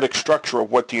the genetic structure of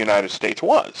what the United States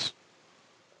was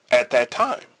at that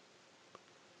time.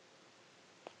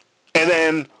 And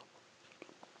then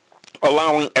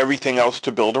allowing everything else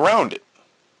to build around it.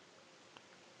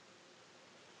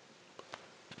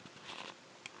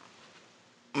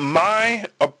 My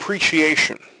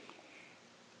appreciation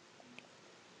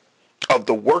of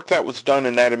the work that was done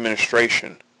in that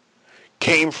administration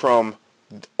came from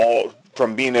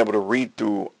being able to read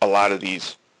through a lot of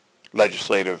these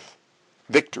legislative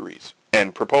victories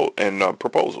and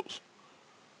proposals.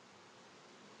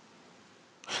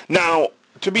 Now,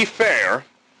 to be fair,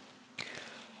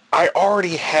 I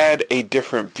already had a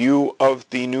different view of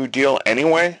the New Deal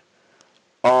anyway.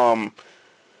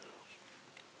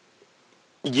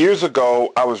 Years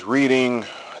ago, I was reading,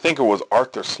 I think it was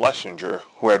Arthur Schlesinger,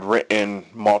 who had written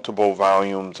multiple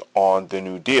volumes on the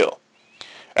New Deal.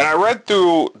 And I read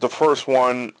through the first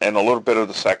one and a little bit of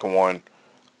the second one.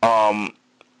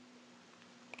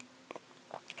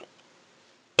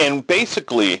 And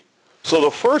basically, so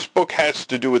the first book has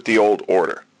to do with the old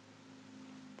order.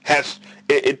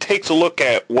 It takes a look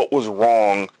at what was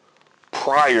wrong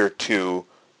prior to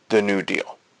the New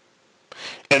Deal.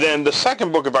 And then the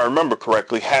second book, if I remember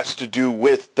correctly, has to do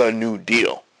with the New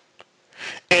Deal.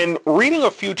 And reading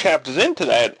a few chapters into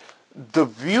that, the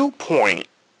viewpoint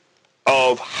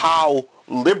of how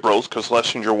liberals, because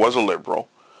Schlesinger was a liberal,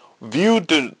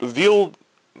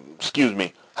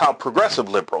 how progressive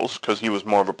liberals, because he was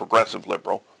more of a progressive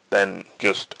liberal than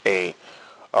just a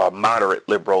moderate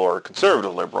liberal or a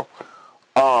conservative liberal,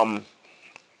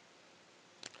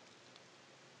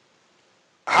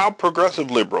 how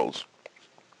progressive liberals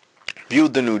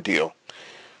viewed the New Deal.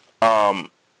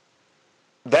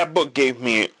 That book gave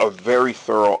me a very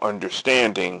thorough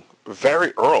understanding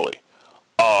very early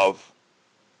of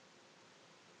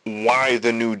why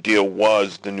the New Deal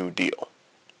was the New Deal.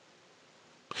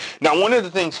 Now, one of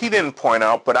the things he didn't point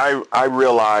out, but I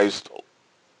realized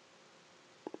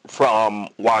from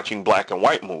watching black and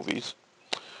white movies,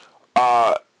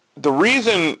 the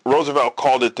reason Roosevelt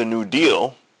called it the New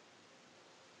Deal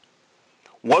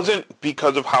wasn't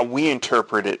because of how we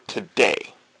interpret it today.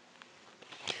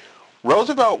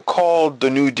 Roosevelt called the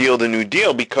New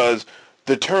Deal because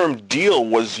the term deal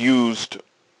was used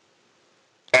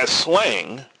as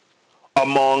slang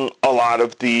among a lot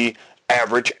of the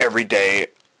average, everyday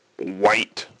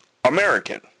white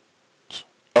Americans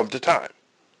of the time.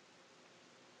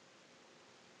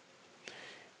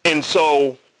 And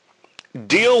so,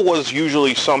 deal was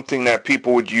usually something that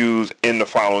people would use in the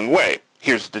following way.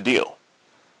 Here's the deal.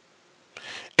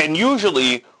 And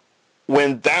usually,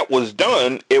 when that was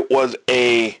done, it was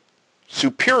a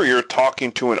superior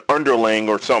talking to an underling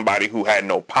or somebody who had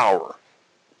no power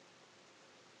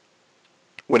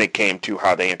when it came to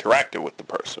how they interacted with the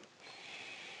person.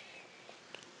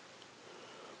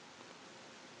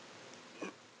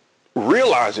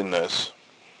 Realizing this,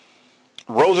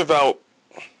 Roosevelt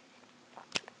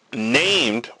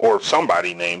named, or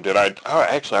somebody named it, I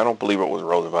don't believe it was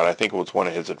Roosevelt, I think it was one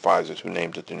of his advisors who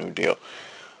named it the New Deal.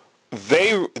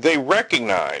 They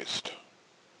recognized,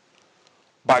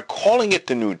 by calling it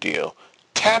the New Deal,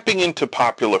 tapping into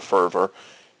popular fervor,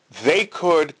 they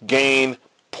could gain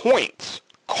points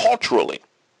culturally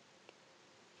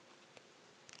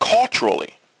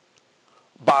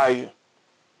by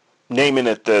naming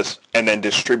it this and then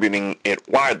distributing it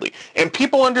widely. And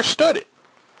people understood it.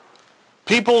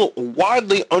 People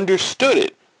widely understood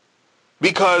it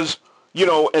because you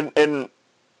know, and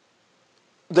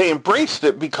they embraced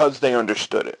it because they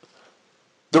understood it.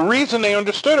 The reason they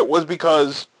understood it was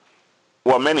because,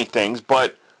 well, many things,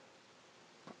 but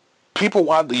people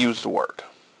widely use the word.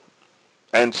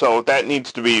 And so that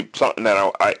needs to be something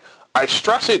that I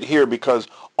stress it here because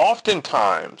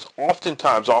oftentimes,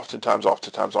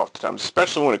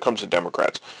 especially when it comes to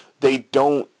Democrats, they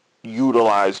don't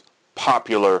utilize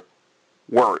popular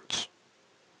words.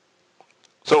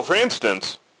 So, for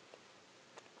instance,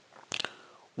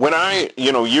 when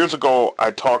years ago,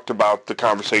 I talked about the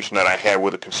conversation that I had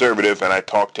with a conservative, and I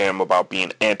talked to him about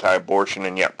being anti-abortion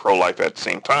and yet pro-life at the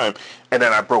same time, and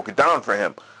then I broke it down for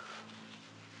him.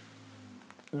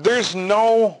 There's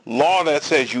no law that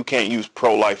says you can't use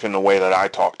pro-life in the way that I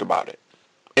talked about it.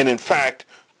 And in fact,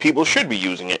 people should be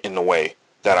using it in the way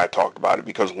that I talked about it,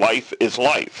 because life is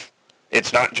life.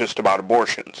 It's not just about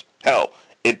abortions. Hell,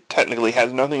 it technically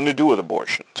has nothing to do with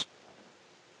abortions.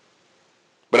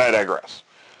 But I digress.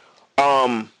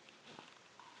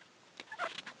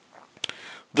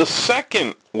 The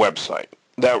second website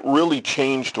that really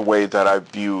changed the way that I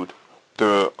viewed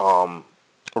the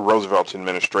Roosevelt's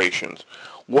administrations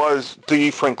was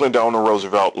the Franklin Delano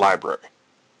Roosevelt Library.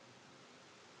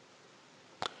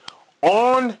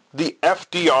 On the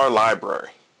FDR Library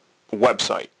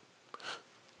website,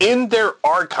 in their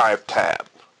archive tab,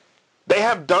 they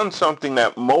have done something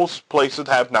that most places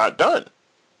have not done.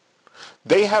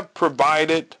 They have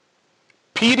provided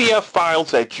PDF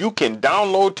files that you can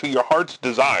download to your heart's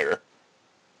desire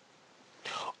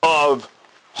of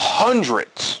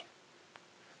hundreds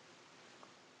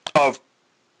of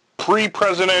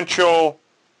pre-presidential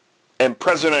and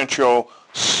presidential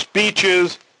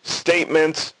speeches,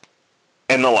 statements,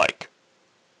 and the like.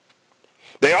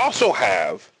 They also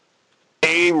have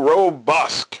a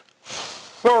robust,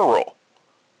 thorough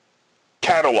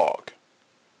catalog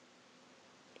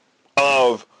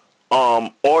of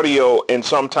audio and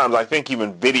sometimes I think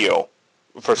even video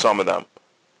for some of them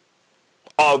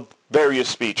of various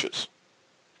speeches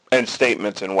and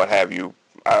statements and what have you,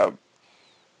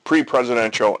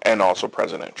 pre-presidential and also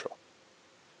presidential.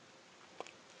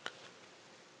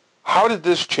 How did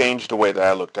this change the way that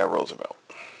I looked at Roosevelt?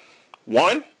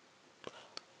 One,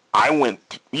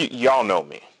 y'all know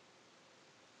me.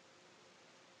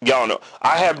 Y'all know,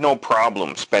 I have no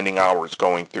problem spending hours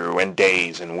going through and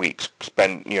days and weeks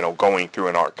going through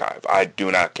an archive. I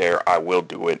do not care. I will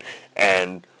do it.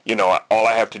 And, all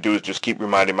I have to do is just keep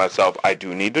reminding myself I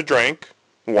do need to drink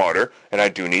water, and I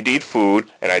do need to eat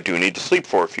food, and I do need to sleep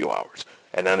for a few hours.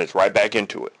 And then it's right back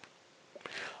into it.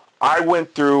 I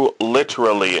went through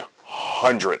literally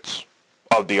hundreds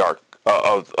of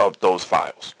of those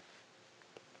files.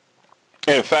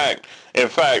 In fact,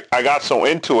 I got so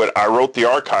into it, I wrote the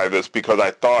archivist because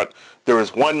I thought there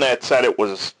was one that said it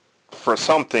was for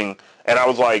something, and I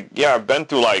was like, yeah, I've been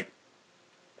through like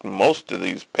most of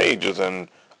these pages, and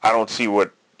I don't see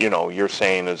what, you're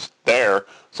saying is there,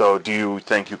 so do you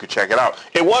think you could check it out?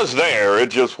 It was there, it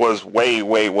just was way,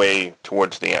 way, way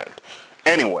towards the end.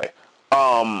 Anyway,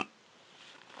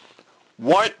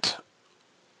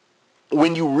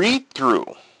 when you read through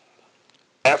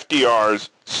FDR's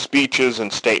speeches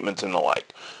and statements and the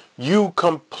like, you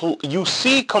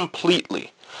see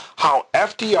completely how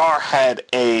FDR had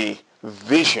a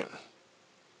vision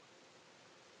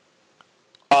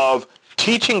of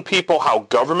teaching people how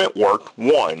government worked,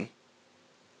 one,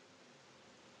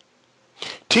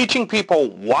 teaching people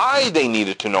why they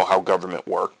needed to know how government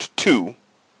worked, two,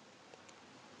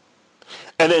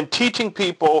 and then teaching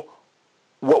people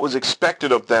what was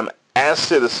expected of them as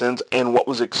citizens and what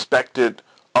was expected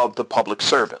of the public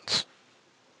servants.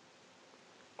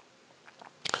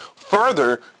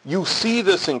 Further, you see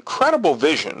this incredible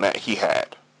vision that he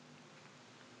had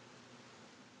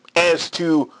as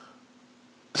to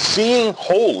seeing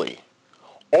wholly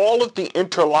all of the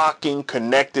interlocking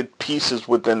connected pieces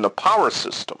within the power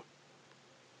system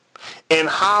and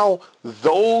how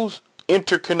those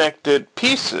interconnected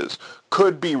pieces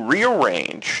could be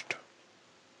rearranged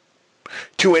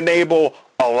to enable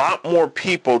a lot more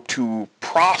people to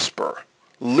prosper,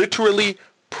 literally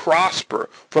prosper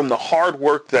from the hard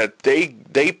work that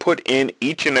they put in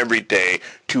each and every day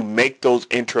to make those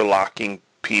interlocking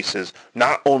pieces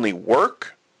not only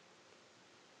work,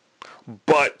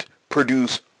 but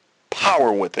produce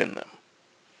power within them.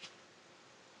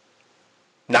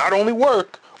 Not only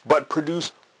work, but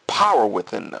produce power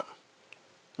within them.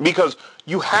 Because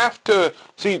you have to,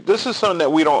 see, this is something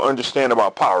that we don't understand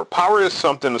about power. Power is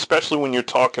something, especially when you're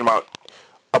talking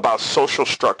about social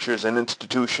structures and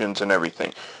institutions and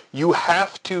everything. You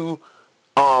have to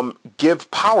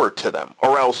give power to them,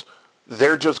 or else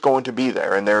they're just going to be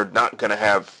there and they're not going to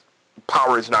have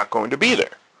power is not going to be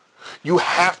there. You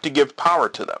have to give power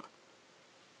to them.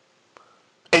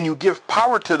 And you give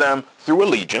power to them through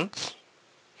allegiance.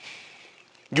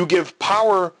 You give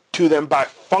power to them by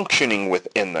functioning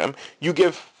within them. You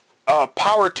give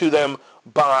power to them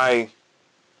by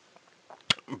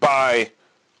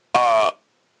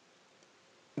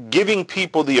giving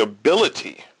people the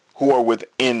ability who are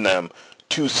within them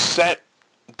to set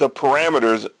the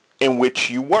parameters in which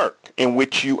you work, in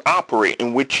which you operate,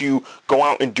 in which you go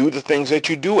out and do the things that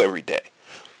you do every day.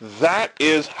 That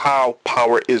is how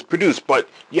power is produced. But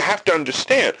you have to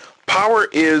understand, power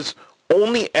is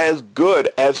only as good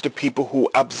as the people who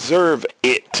observe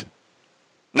it.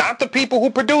 Not the people who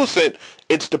produce it,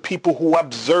 it's the people who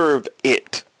observe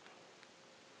it.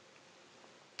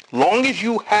 Long as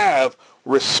you have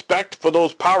respect for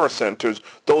those power centers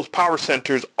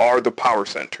are the power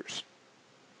centers.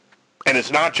 And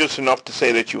it's not just enough to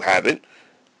say that you have it.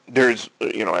 There's,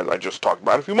 as I just talked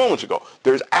about a few moments ago,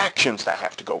 there's actions that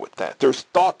have to go with that. There's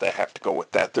thought that have to go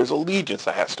with that. There's allegiance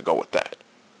that has to go with that.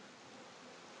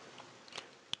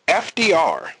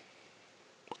 FDR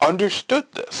understood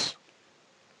this.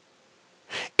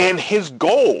 And his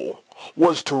goal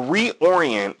was to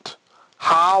reorient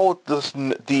how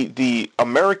the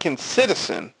American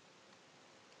citizen,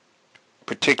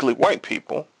 particularly white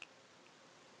people,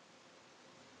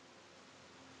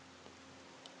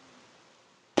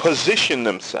 position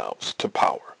themselves to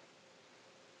power.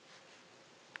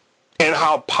 And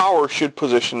how power should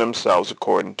position themselves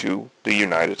according to the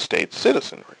United States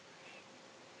citizenry.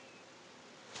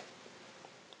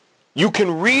 You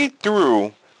can read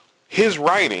through his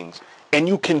writings and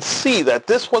you can see that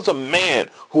this was a man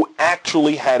who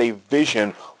actually had a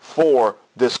vision for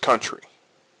this country.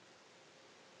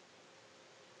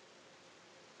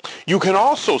 You can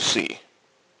also see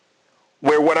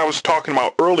where what I was talking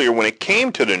about earlier when it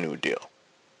came to the New Deal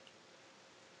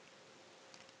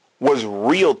was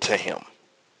real to him.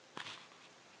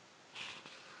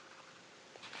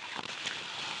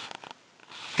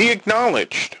 He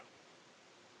acknowledged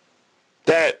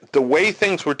that the way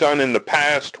things were done in the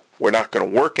past were not going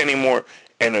to work anymore,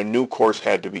 and a new course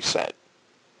had to be set.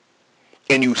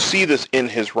 And you see this in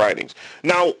his writings.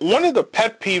 Now, one of the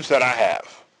pet peeves that I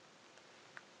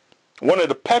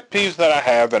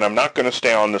have, and I'm not going to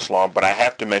stay on this long, but I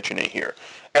have to mention it here.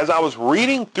 As I was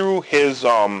reading through his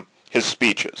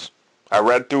speeches, I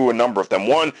read through a number of them.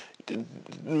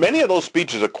 Many of those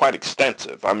speeches are quite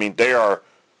extensive. I mean, they are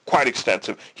quite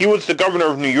extensive. He was the governor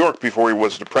of New York before he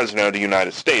was the president of the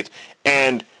United States.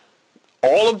 And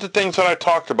all of the things that I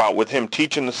talked about with him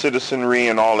teaching the citizenry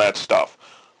and all that stuff,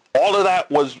 all of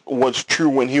that was true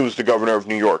when he was the governor of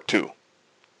New York too.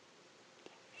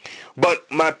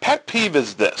 But my pet peeve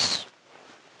is this.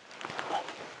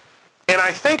 And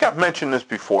I think I've mentioned this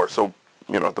before, so,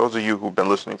 those of you who've been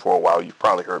listening for a while, you've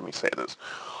probably heard me say this.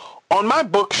 On my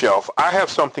bookshelf, I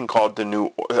have something called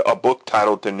a book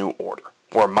titled The New Order,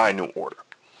 or My New Order.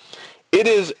 It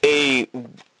is a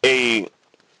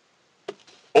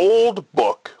old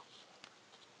book,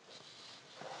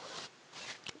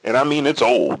 and I mean it's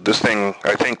old. This thing,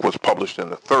 I think, was published in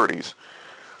the 30s,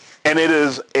 and it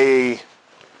is a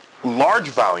large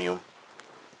volume.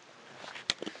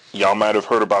 Y'all might have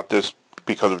heard about this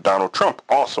because of Donald Trump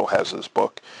also has this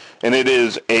book, and it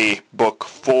is a book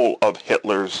full of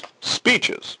Hitler's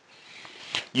speeches.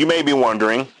 You may be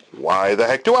wondering, why the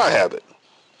heck do I have it?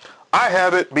 I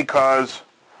have it because,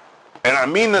 and I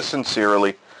mean this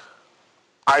sincerely,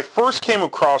 I first came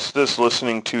across this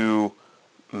listening to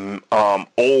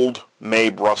old Mae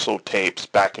Brussell tapes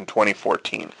back in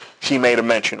 2014. She made a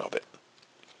mention of it.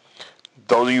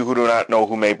 Those of you who do not know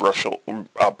who Mae Brussell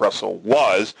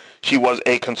was, she was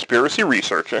a conspiracy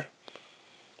researcher,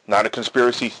 not a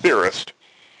conspiracy theorist,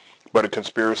 but a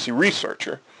conspiracy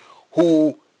researcher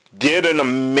who did an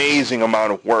amazing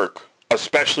amount of work,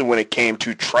 especially when it came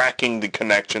to tracking the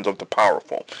connections of the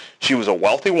powerful. She was a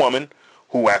wealthy woman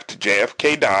who, after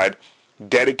JFK died,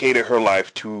 dedicated her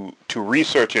life to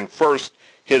researching first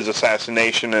his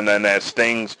assassination, and then as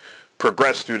things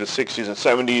progressed through the 60s and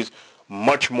 70s,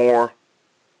 much more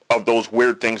of those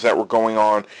weird things that were going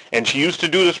on. And she used to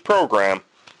do this program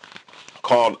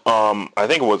called, I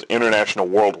think it was International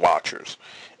World Watchers.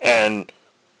 And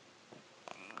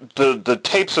the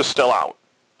tapes are still out.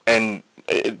 And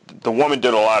the woman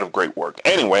did a lot of great work.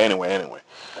 Anyway.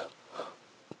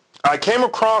 I came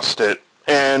across it,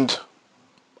 and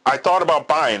I thought about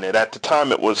buying it. At the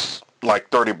time, it was like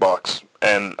 $30,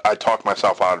 and I talked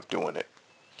myself out of doing it.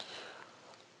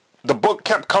 The book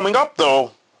kept coming up,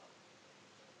 though,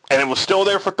 and it was still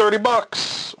there for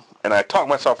 $30, and I talked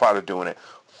myself out of doing it.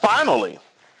 Finally,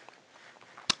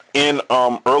 in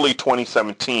early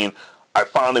 2017, I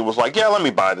finally was like, yeah, let me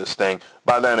buy this thing.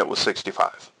 By then it was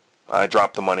 $65. I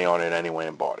dropped the money on it anyway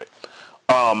and bought it.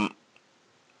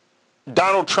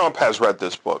 Donald Trump has read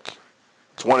this book.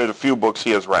 It's one of the few books he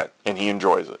has read, and he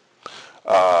enjoys it.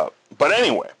 But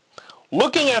anyway,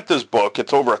 looking at this book,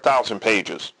 it's over 1,000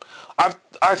 pages.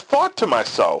 I thought to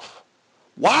myself,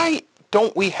 why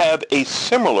don't we have a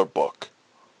similar book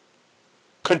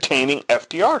containing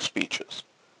FDR speeches?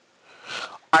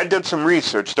 I did some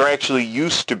research. There actually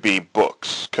used to be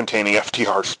books containing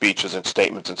FDR speeches and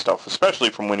statements and stuff, especially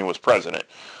from when he was president.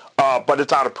 But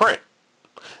it's out of print.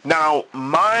 Now,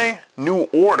 my new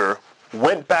order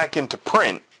went back into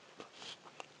print,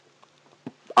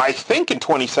 I think in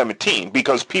 2017,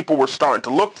 because people were starting to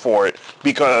look for it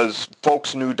because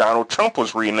folks knew Donald Trump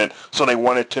was reading it, so they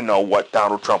wanted to know what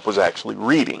Donald Trump was actually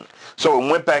reading. So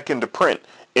it went back into print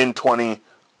in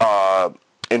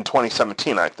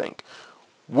 2017, I think.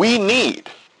 We need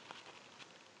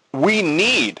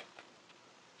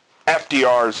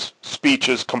FDR's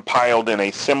speeches compiled in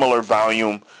a similar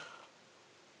volume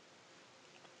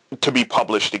to be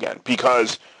published again,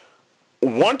 because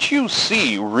once you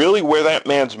see really where that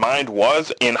man's mind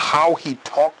was and how he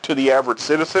talked to the average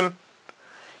citizen,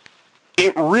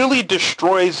 it really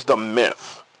destroys the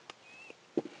myth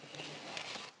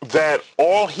that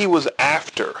all he was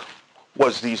after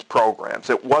was these programs.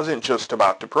 It wasn't just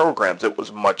about the programs. It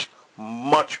was much,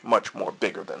 much, much more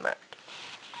bigger than that.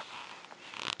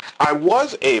 I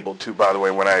was able to, by the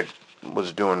way, when I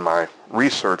was doing my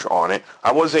research on it,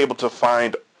 I was able to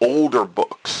find older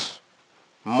books,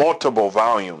 multiple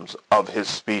volumes of his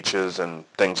speeches and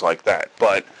things like that.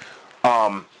 But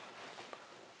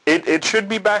it should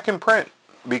be back in print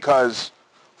because,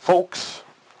 folks,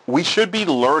 we should be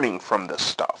learning from this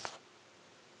stuff.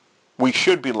 We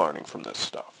should be learning from this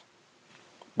stuff.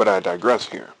 But I digress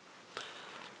here.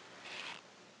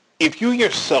 If you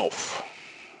yourself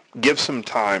give some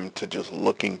time to just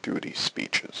looking through these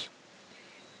speeches,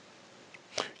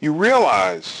 you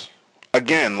realize,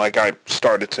 again, like I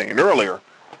started saying earlier,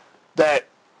 that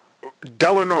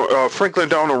Franklin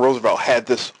Delano Roosevelt had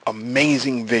this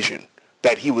amazing vision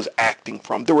that he was acting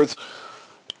from. There's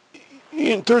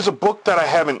a book that I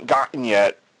haven't gotten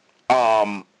yet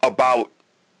about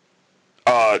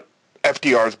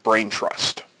FDR's Brain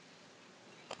Trust.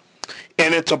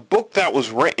 And it's a book that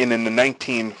was written in the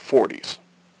 1940s.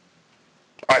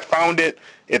 I found it.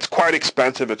 It's quite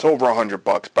expensive. It's over $100,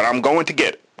 but I'm going to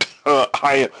get it.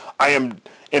 I am,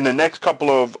 in the next couple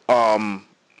of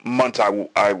months,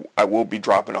 I will be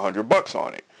dropping $100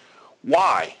 on it.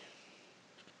 Why?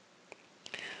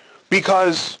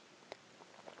 Because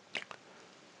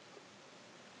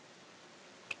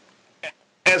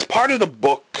as part of the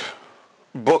book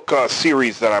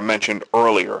series that I mentioned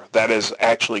earlier, that has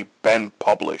actually been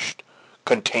published,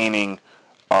 containing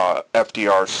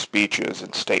FDR's speeches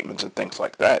and statements and things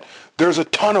like that, there's a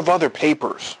ton of other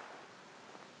papers.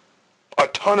 A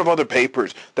ton of other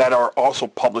papers that are also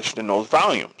published in those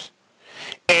volumes.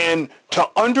 And to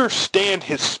understand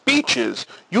his speeches,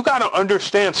 you got to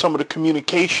understand some of the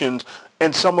communications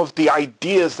and some of the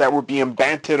ideas that were being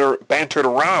bantered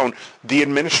around the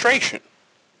administration.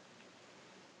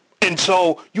 And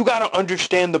so you got to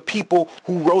understand the people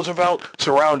who Roosevelt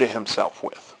surrounded himself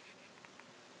with.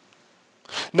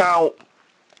 Now,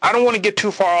 I don't want to get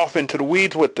too far off into the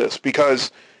weeds with this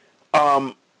because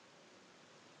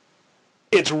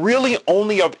it's really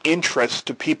only of interest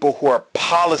to people who are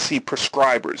policy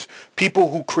prescribers, people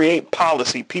who create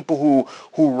policy, people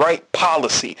who write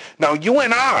policy. Now, you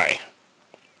and I,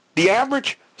 the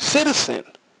average citizen,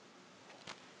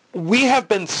 we have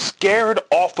been scared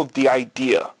off of the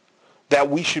idea that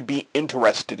we should be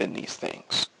interested in these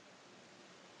things.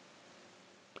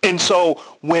 And so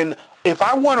if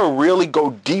I want to really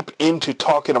go deep into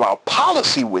talking about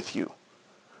policy with you,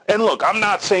 and look, I'm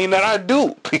not saying that I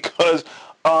do, because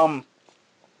I'm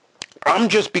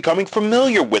just becoming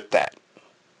familiar with that.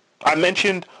 I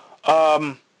mentioned,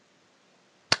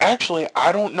 actually,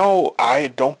 I don't know, I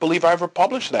don't believe I ever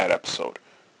published that episode.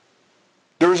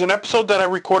 There was an episode that I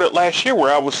recorded last year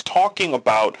where I was talking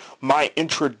about my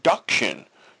introduction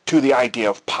to the idea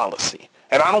of policy.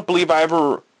 And I don't believe I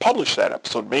ever published that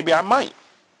episode. Maybe I might.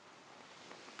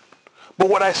 But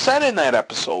what I said in that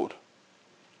episode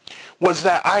was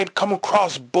that I had come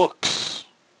across books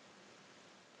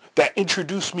that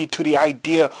introduced me to the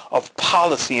idea of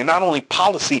policy, and not only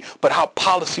policy, but how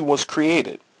policy was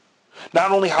created.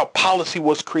 Not only how policy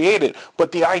was created,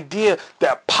 but the idea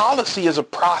that policy is a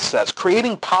process.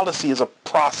 Creating policy is a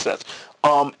process.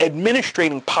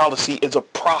 Administrating policy is a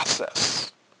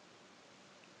process.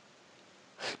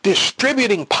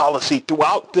 Distributing policy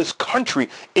throughout this country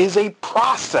is a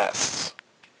process.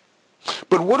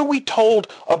 But what are we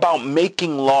told about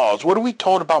making laws? What are we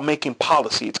told about making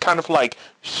policy? It's kind of like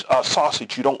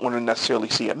sausage. You don't want to necessarily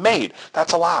see it made.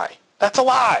 That's a lie. That's a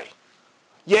lie.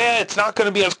 Yeah, it's not going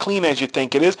to be as clean as you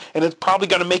think it is, and it's probably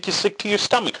going to make you sick to your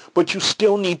stomach, but you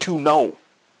still need to know.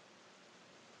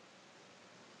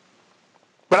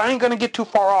 But I ain't going to get too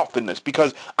far off in this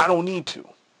because I don't need to.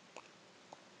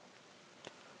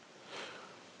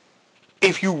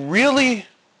 If you really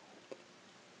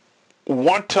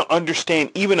want to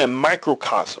understand even a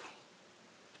microcosm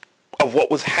of what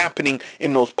was happening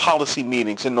in those policy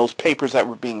meetings, in those papers that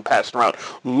were being passed around,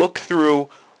 look through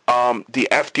the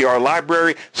FDR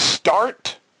library.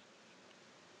 Start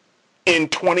in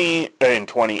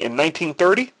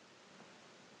 1930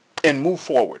 and move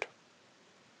forward.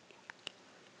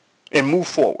 And move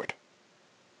forward.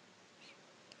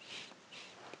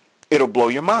 It'll blow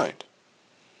your mind.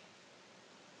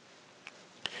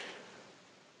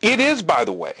 It is, by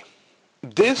the way,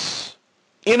 this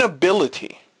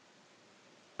inability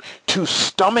to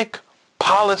stomach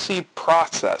policy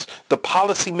process, the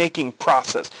policy-making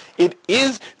process. It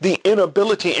is the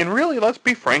inability, and really, let's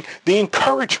be frank, the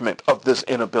encouragement of this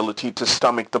inability to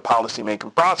stomach the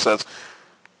policy-making process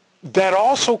that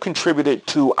also contributed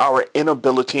to our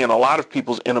inability and a lot of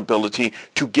people's inability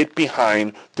to get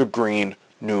behind the Green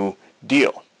New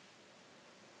Deal.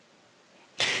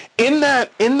 In that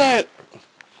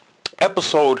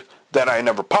episode that I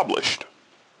never published,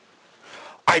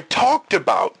 I talked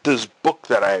about this book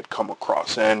that I had come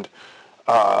across, and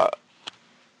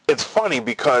it's funny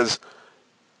because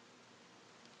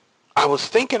I was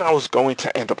thinking I was going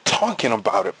to end up talking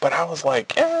about it, but I was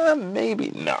like, maybe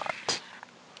not.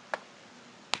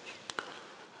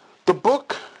 The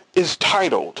book is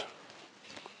titled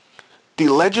The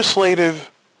Legislative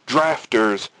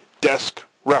Drafter's Desk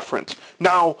Reference.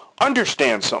 Now,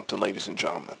 understand something, ladies and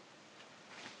gentlemen.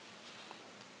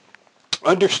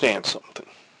 Understand something.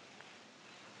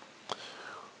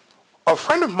 A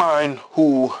friend of mine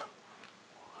who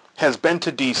has been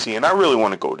to D.C., and I really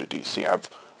want to go to D.C.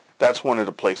 That's one of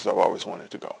the places I've always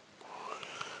wanted to go.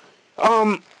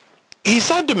 He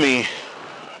said to me,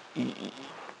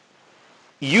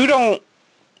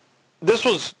 this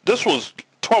was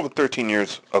 12 or 13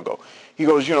 years ago. He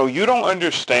goes, you don't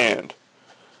understand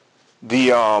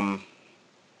the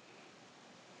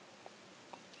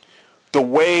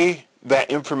way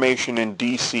that information in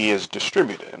D.C. is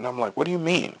distributed. And I'm like, what do you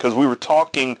mean? Because we were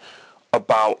talking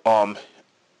about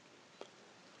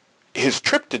his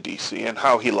trip to D.C. and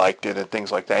how he liked it and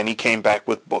things like that. And he came back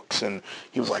with books, and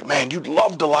he was like, man, you'd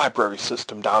love the library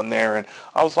system down there. And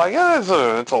I was like, yeah,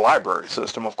 it's a library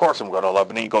system. Of course I'm going to love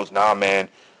it. And he goes, nah, man,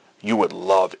 you would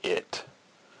love it.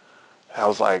 I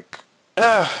was like,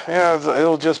 yeah,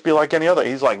 it'll just be like any other.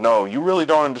 He's like, no, you really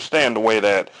don't understand the way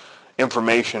that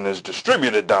information is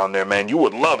distributed down there, man. You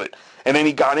would love it. And then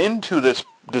he got into this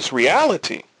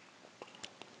reality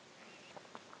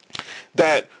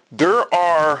that there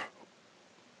are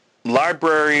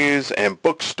libraries and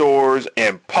bookstores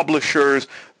and publishers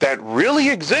that really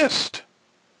exist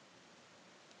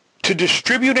to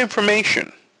distribute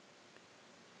information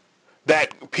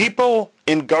that people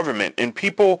in government and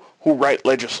people who write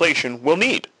legislation will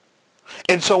need.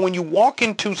 And so when you walk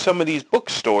into some of these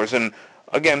bookstores, and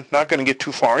again, not going to get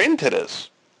too far into this,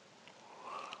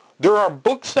 there are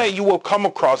books that you will come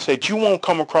across that you won't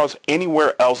come across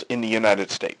anywhere else in the United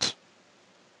States,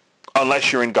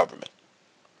 unless you're in government.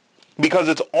 Because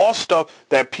it's all stuff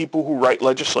that people who write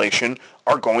legislation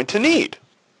are going to need.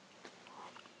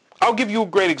 I'll give you a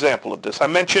great example of this. I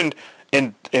mentioned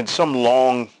in some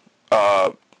long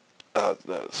ago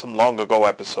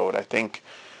episode, I think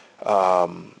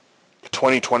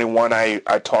 2021, I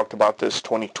talked about this.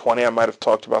 2020, I might have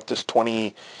talked about this.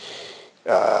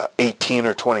 2018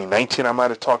 or 2019, I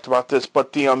might have talked about this.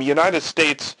 But the United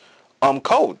States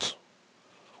codes,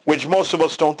 which most of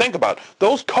us don't think about.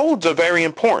 Those codes are very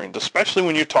important, especially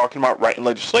when you're talking about writing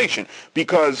legislation,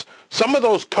 because some of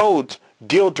those codes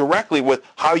deal directly with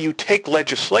how you take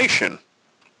legislation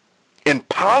and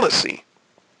policy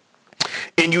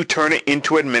and you turn it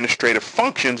into administrative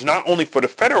functions, not only for the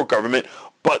federal government,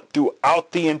 but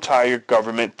throughout the entire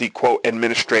government, the, quote,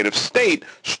 administrative state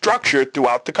structure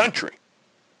throughout the country.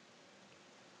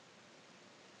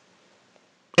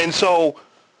 And so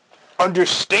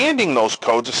understanding those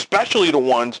codes, especially the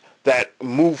ones that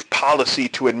move policy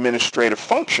to administrative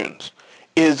functions,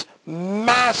 is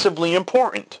massively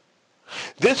important.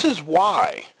 This is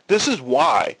why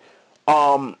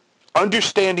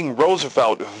understanding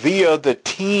Roosevelt via the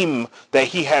team that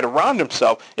he had around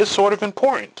himself is sort of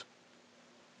important.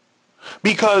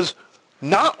 Because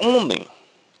not only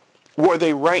were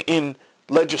they writing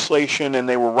legislation and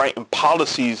they were writing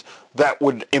policies that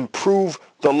would improve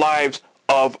the lives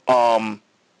of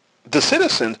the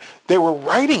citizens, they were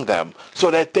writing them so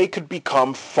that they could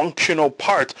become functional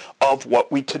parts of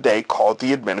what we today call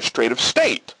the administrative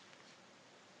state.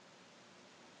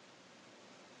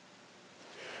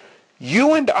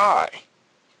 You and I,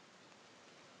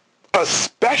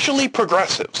 especially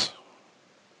progressives,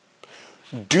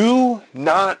 do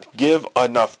not give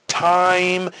enough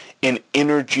time and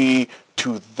energy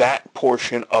to that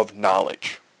portion of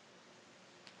knowledge.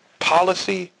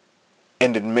 Policy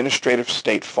and administrative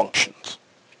state functions.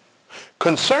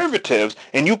 Conservatives,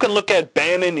 and you can look at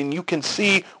Bannon and you can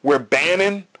see where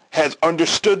Bannon has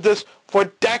understood this for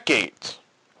decades.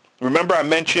 Remember I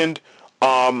mentioned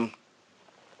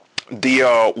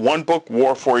the one book,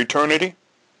 War for Eternity,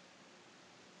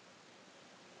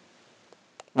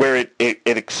 where it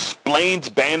explains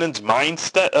Bannon's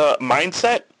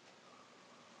mindset.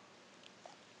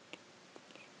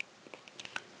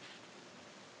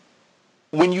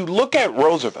 When you look at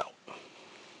Roosevelt,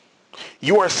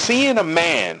 you are seeing a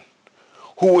man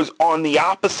who was on the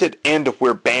opposite end of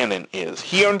where Bannon is.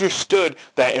 He understood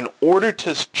that in order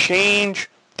to change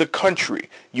the country,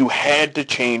 you had to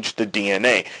change the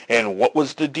DNA. And what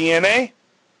was the DNA?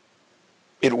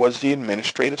 It was the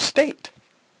administrative state.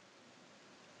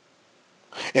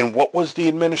 And what was the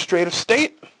administrative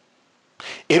state?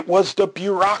 It was the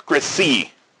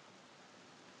bureaucracy.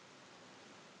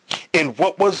 And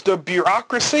what was the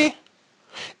bureaucracy?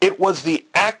 It was the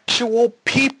actual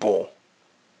people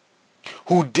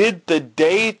who did the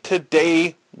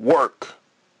day-to-day work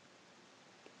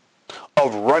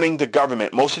of running the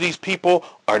government. Most of these people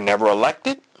are never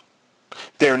elected.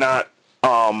 They're not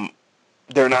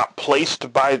placed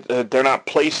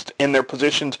in their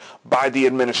positions by the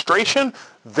administration.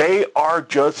 They are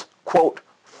just, quote,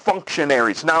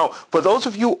 functionaries. Now, for those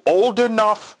of you old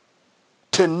enough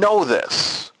to know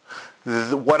this,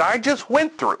 what I just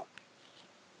went through,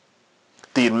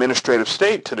 the administrative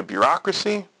state to the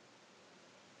bureaucracy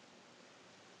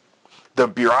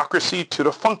to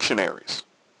the functionaries.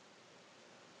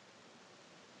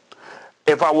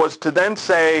 If I was to then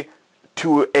say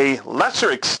to a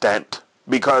lesser extent,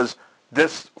 because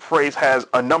this phrase has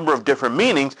a number of different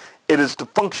meanings, it is the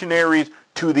functionaries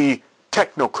to the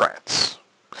technocrats.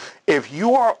 If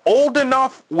you are old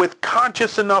enough with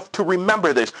conscious enough to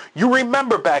remember this, you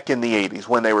remember back in the 80s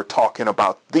when they were talking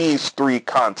about these three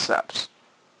concepts.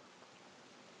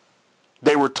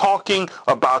 They were talking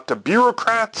about the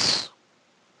bureaucrats,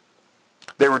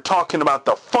 they were talking about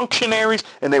the functionaries,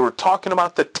 and they were talking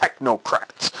about the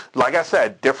technocrats. Like I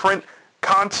said, different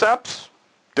concepts,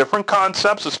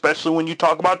 especially when you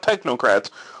talk about technocrats,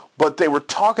 but they were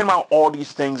talking about all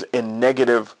these things in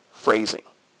negative phrasing,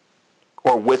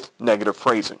 or with negative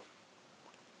phrasing.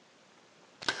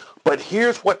 But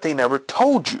here's what they never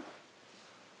told you.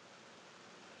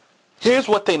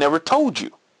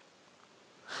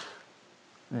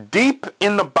 Deep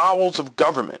in the bowels of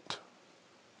government,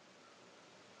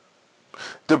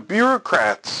 the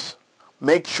bureaucrats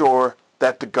make sure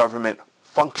that the government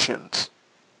functions.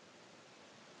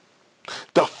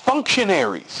 The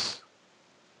functionaries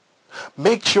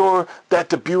make sure that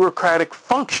the bureaucratic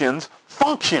functions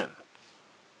function.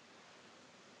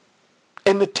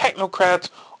 And the technocrats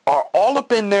are all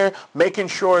up in there making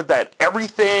sure that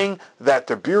everything that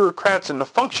the bureaucrats and the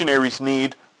functionaries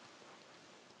need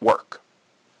work.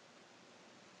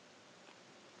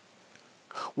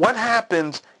 What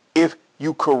happens if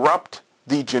you corrupt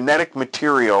the genetic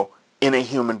material in a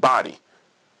human body?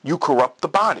 You corrupt the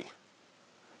body.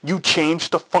 You change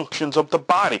the functions of the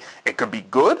body. It could be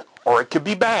good or it could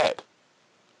be bad.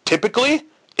 Typically,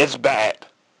 it's bad.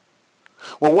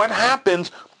 Well, what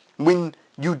happens when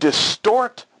you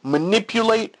distort,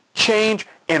 manipulate, change,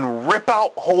 and rip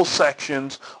out whole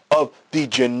sections of the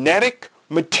genetic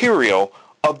material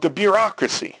of the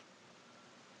bureaucracy?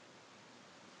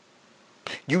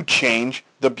 You change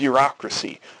the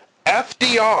bureaucracy.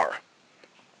 FDR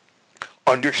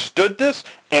understood this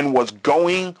and was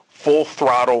going full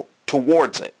throttle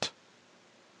towards it.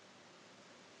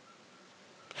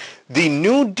 The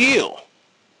New Deal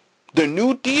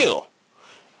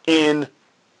in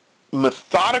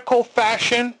methodical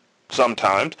fashion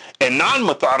sometimes and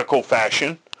non-methodical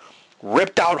fashion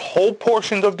ripped out whole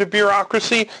portions of the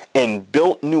bureaucracy and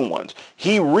built new ones.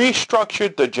 He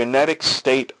restructured the genetic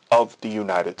state of the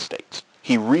United States.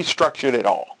 He restructured it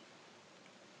all.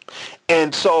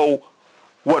 And so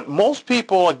what most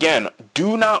people, again,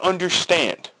 do not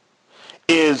understand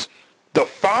is the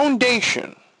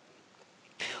foundation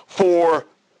for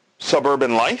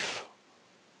suburban life,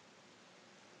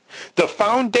 The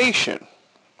foundation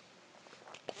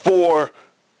for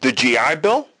the GI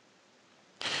Bill,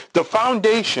 the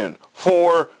foundation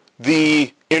for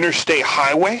the interstate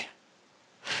highway,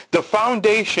 the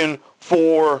foundation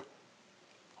for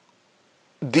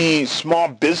the Small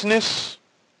Business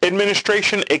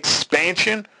Administration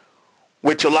expansion,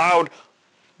 which allowed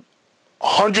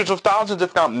hundreds of thousands,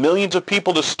 if not millions of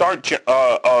people to start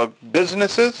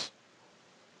businesses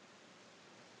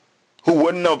who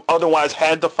wouldn't have otherwise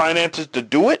had the finances to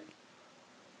do it.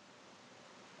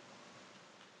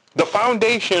 The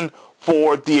foundation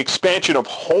for the expansion of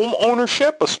home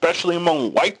ownership, especially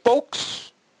among white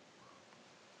folks.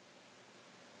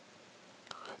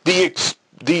 The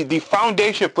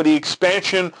foundation for the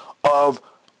expansion of,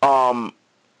 I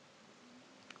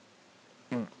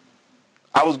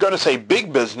was going to say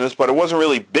big business, but it wasn't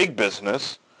really big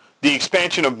business. The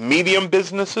expansion of medium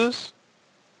businesses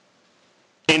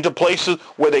into places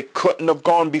where they couldn't have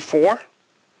gone before.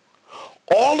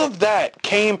 All of that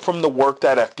came from the work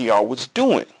that FDR was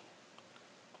doing.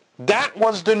 That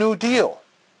was the New Deal.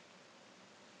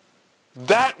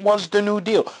 That was the New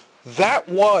Deal. That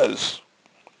was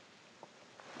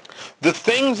the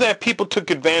things that people took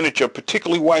advantage of,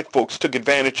 particularly white folks took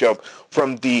advantage of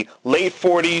from the late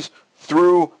 40s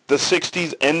through the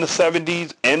 60s and the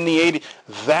 70s and the 80s.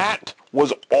 That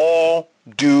was all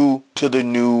due to the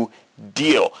New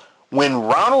Deal. When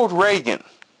Ronald Reagan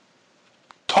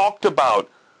talked about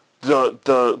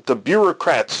the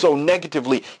bureaucrats so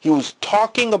negatively, he was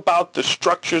talking about the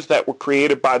structures that were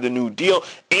created by the New Deal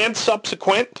and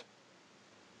subsequent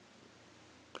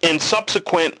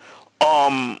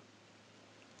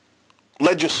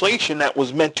legislation that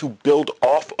was meant to build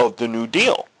off of the New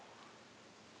Deal.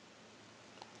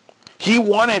 He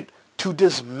wanted to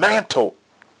dismantle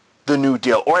the New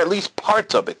Deal, or at least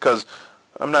parts of it, because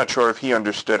I'm not sure if he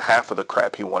understood half of the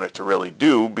crap he wanted to really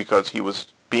do because he was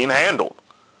being handled.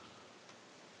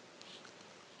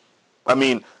 I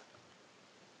mean,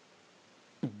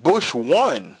 Bush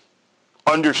 1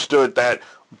 understood that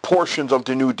portions of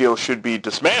the New Deal should be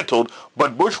dismantled,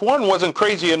 but Bush 1 wasn't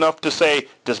crazy enough to say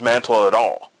dismantle it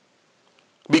all,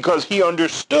 because he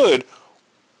understood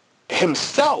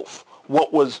himself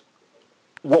what was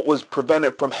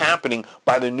prevented from happening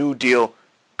by the New Deal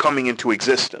coming into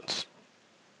existence.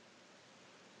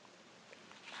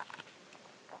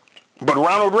 But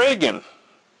Ronald Reagan,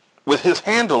 with his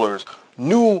handlers,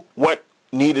 knew what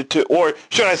needed to, or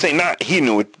should I say not he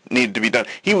knew it needed to be done.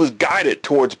 He was guided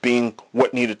towards being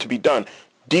what needed to be done,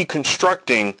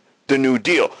 deconstructing the New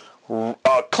Deal.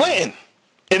 Clinton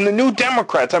and the New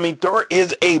Democrats, I mean, there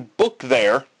is a book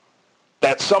there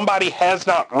that somebody has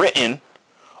not written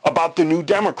about the New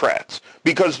Democrats,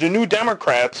 because the New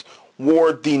Democrats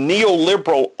were the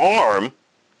neoliberal arm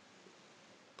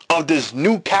of this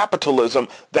new capitalism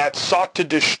that sought to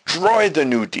destroy the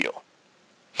New Deal.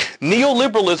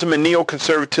 Neoliberalism and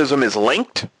neoconservatism is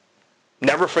linked.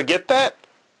 Never forget that.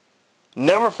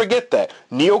 Never forget that.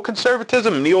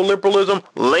 Neoconservatism, neoliberalism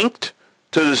linked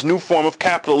to this new form of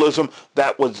capitalism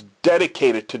that was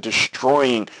dedicated to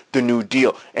destroying the New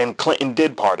Deal. And Clinton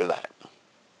did part of that.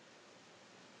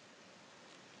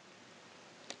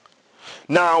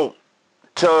 Now,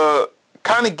 to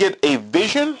kind of get a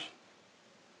vision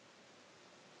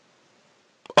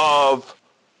of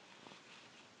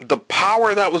the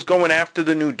power that was going after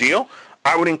the New Deal,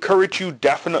 I would encourage you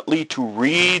definitely to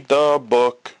read the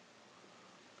book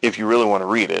if you really want to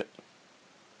read it.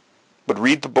 But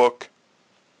read the book,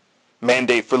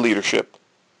 Mandate for Leadership.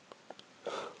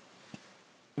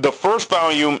 The first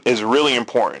volume is really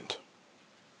important.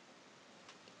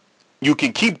 You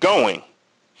can keep going,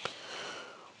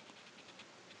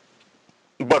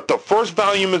 but the first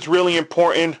volume is really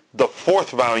important. The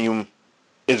fourth volume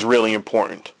is really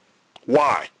important.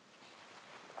 Why?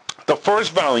 The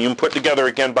first volume, put together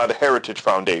again by the Heritage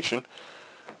Foundation,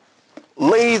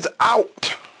 lays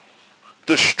out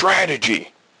the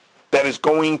strategy that is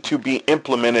going to be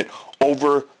implemented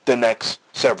over the next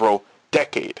several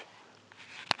decades.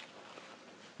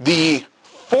 The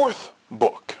fourth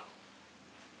book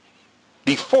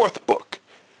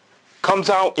comes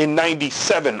out in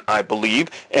 97, I believe,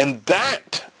 and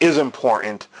that is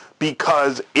important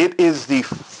because it is the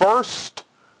first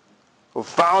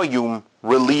volume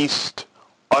released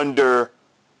under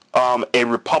a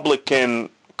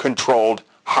Republican-controlled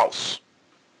House.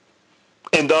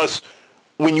 And thus,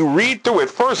 when you read through it,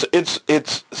 first, it's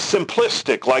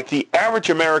simplistic, like the average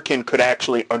American could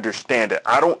actually understand it.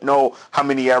 I don't know how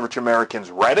many average Americans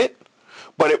read it,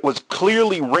 but it was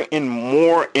clearly written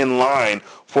more in line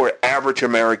for average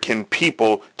American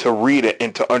people to read it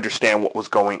and to understand what was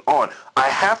going on. I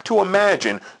have to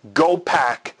imagine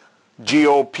GOPAC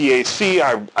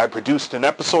GOPAC. I produced an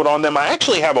episode on them. I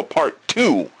actually have a part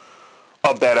 2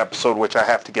 of that episode, which I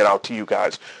have to get out to you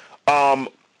guys.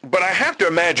 But I have to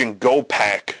imagine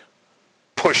GOPAC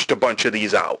pushed a bunch of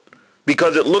these out,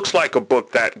 because it looks like a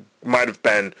book that might have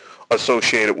been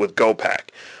associated with GOPAC.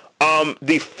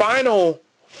 The final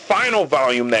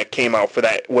volume that came out for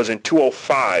that was in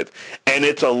 2005, and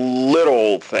it's a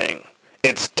little thing.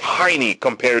 It's tiny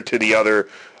compared to the other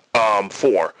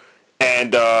 4.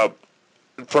 And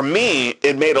for me,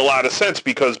 it made a lot of sense,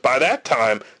 because by that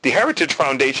time, the Heritage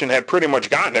Foundation had pretty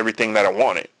much gotten everything that I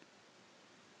wanted.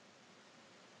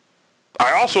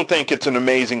 I also think it's an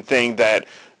amazing thing that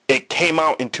it came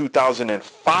out in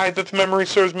 2005, if memory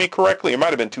serves me correctly. It might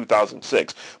have been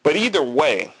 2006. But either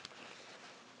way,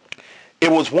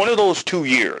 it was one of those 2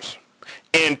 years.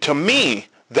 And to me,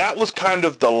 that was kind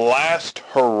of the last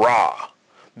hurrah.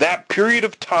 That period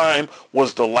of time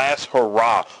was the last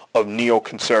hurrah of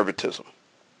neoconservatism.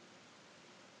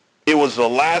 It was the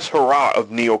last hurrah of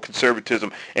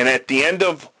neoconservatism. And at the end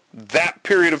of that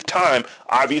period of time,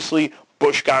 obviously,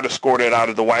 Bush got escorted out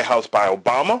of the White House by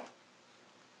Obama.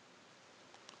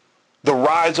 The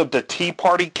rise of the Tea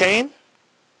Party came.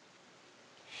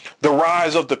 The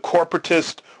rise of the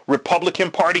corporatist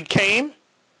Republican Party came.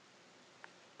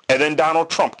 And then Donald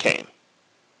Trump came.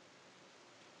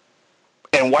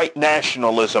 And white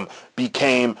nationalism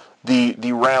became the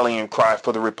rallying cry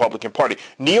for the Republican Party.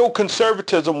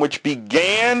 Neoconservatism, which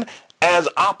began as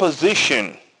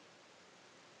opposition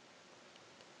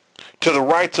to the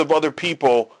rights of other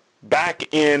people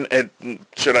back in,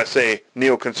 should I say,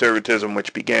 neoconservatism,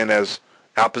 which began as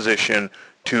opposition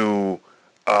to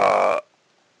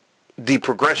the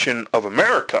progression of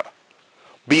America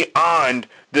beyond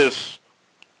this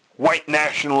white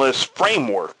nationalist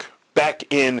framework back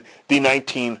in the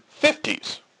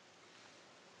 1950s,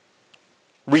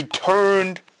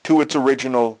 returned to its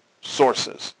original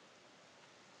sources.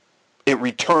 It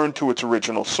returned to its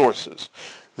original sources.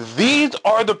 These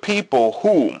are the people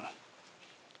whom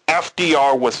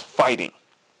FDR was fighting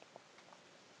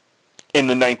in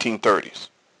the 1930s.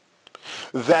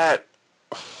 That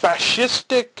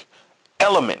fascistic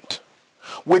element,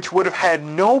 which would have had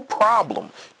no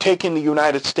problem taking the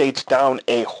United States down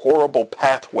a horrible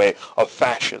pathway of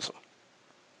fascism.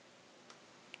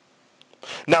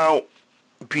 Now,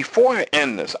 before I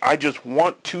end this, I just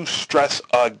want to stress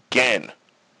again,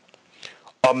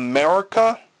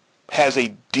 America has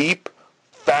a deep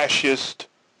fascist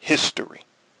history.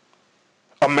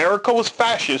 America was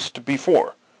fascist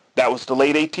before. That was the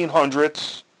late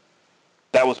 1800s.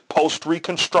 That was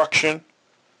post-Reconstruction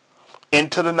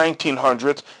into the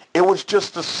 1900s. It was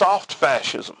just the soft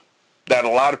fascism that a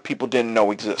lot of people didn't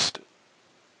know existed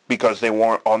because they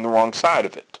weren't on the wrong side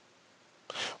of it.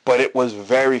 But it was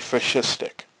very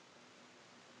fascistic.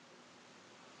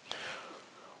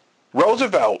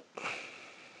 Roosevelt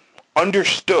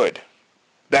understood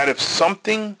that if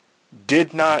something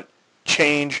did not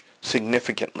change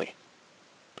significantly,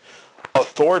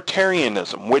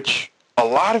 authoritarianism, which a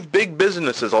lot of big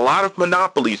businesses, a lot of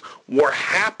monopolies were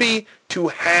happy to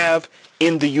have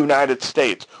in the United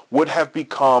States, would have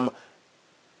become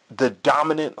the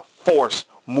dominant force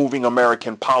moving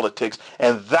American politics,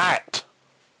 and that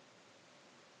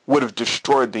would have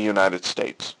destroyed the United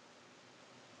States.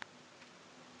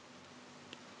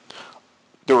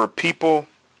 There are people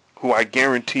who I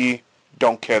guarantee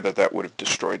don't care that that would have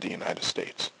destroyed the United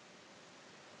States.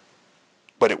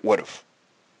 But it would have.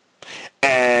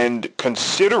 And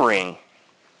considering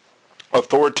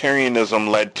authoritarianism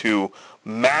led to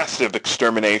massive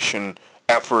extermination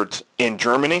efforts in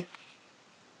Germany,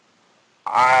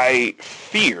 I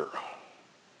fear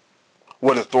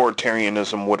what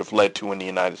authoritarianism would have led to in the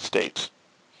United States.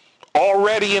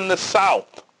 Already in the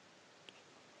South,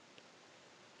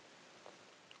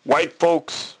 white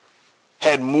folks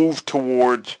had moved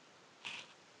towards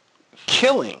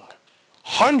killing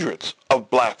hundreds of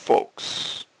black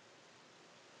folks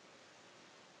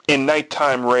in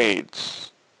nighttime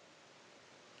raids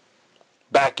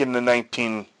back in the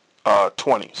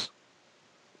 1920s,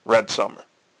 Red Summer.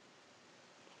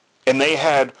 And they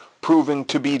had proven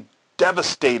to be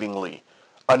devastatingly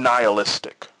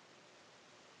nihilistic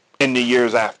in the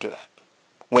years after that,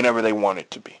 whenever they wanted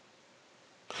to be.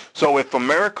 So if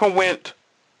America went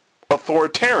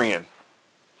authoritarian,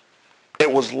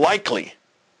 it was likely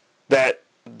that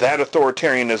that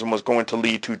authoritarianism was going to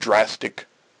lead to drastic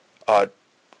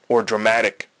or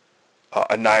dramatic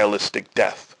nihilistic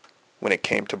death when it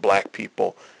came to black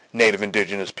people, Native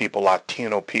Indigenous people,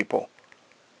 Latino people.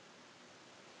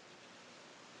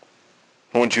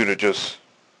 I want you to just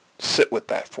sit with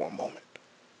that for a moment,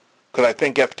 because I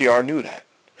think FDR knew that.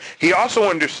 He also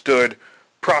understood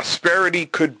prosperity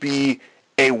could be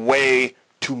a way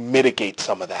to mitigate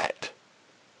some of that.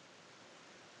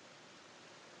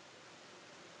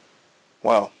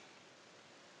 Well,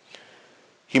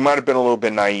 he might have been a little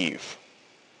bit naive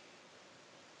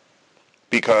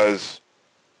because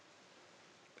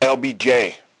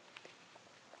LBJ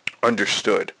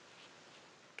understood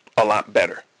a lot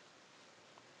better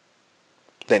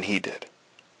than he did.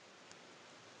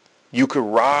 You could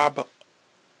rob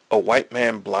a white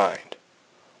man blind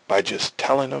by just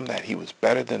telling him that he was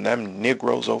better than them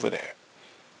Negroes over there.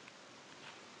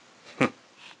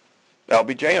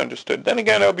 LBJ understood. Then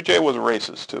again, LBJ was a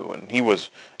racist too, and he was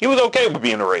okay with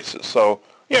being a racist. So,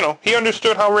 he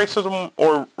understood how racism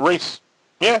worked.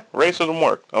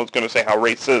 I was going to say how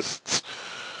racists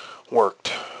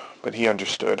worked, but he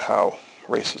understood how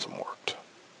racism worked.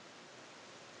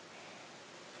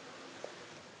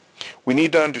 We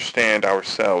need to understand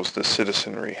ourselves. The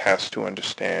citizenry has to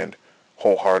understand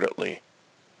wholeheartedly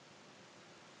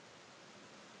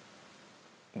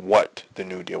what the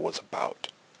New Deal was about.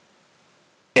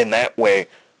 In that way,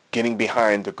 getting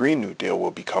behind the Green New Deal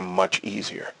will become much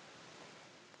easier.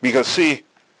 Because, see,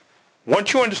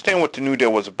 once you understand what the New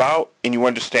Deal was about and you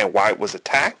understand why it was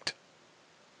attacked,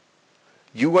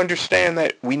 you understand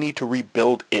that we need to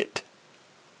rebuild it.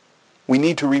 We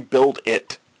need to rebuild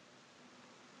it.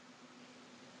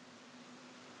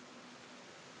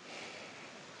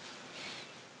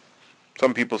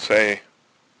 Some people say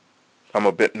I'm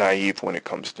a bit naive when it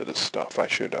comes to this stuff.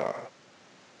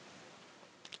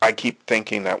 I keep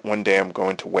thinking that one day I'm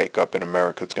going to wake up and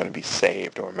America's going to be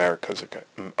saved, or Americans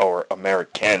are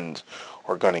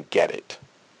going to get it.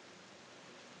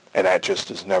 And that just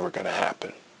is never going to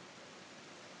happen.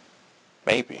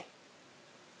 Maybe.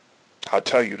 I'll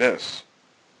tell you this.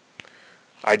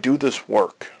 I do this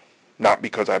work not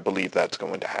because I believe that's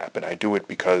going to happen. I do it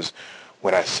because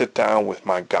when I sit down with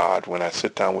my God, when I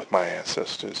sit down with my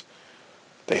ancestors,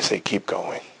 they say keep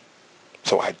going.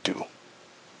 So I do.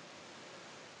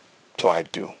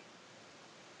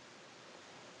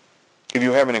 If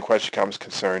you have any questions, comments,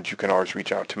 concerns, you can always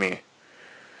reach out to me.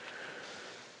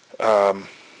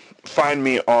 Find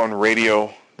me on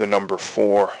radio, the number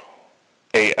 4,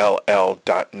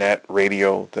 ALL.net,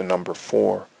 radio, the number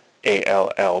 4,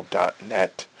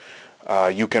 ALL.net.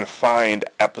 You can find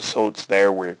episodes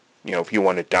there where, if you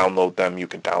want to download them, you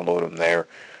can download them there.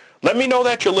 Let me know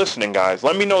that you're listening, guys.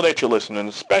 Let me know that you're listening,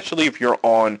 especially if you're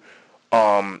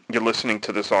you're listening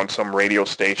to this on some radio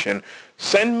station.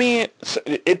 Send me,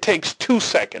 it takes 2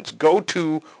 seconds. Go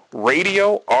to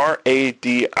radio,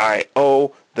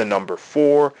 RADIO, the number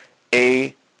 4,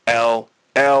 ALL.NET.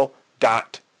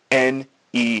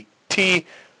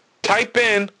 Type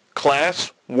in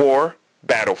Class War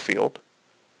Battlefield.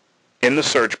 In the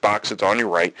search box, it's on your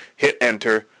right. Hit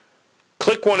enter.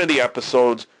 Click one of the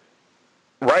episodes.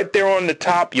 Right there on the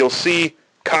top, you'll see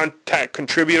Contact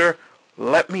Contributor.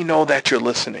 Let me know that you're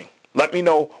listening. Let me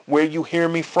know where you hear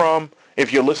me from.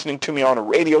 If you're listening to me on a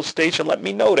radio station, let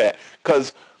me know that.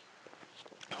 Because,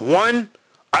 one,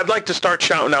 I'd like to start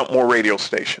shouting out more radio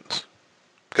stations.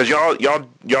 Because y'all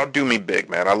do me big,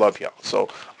 man. I love y'all. So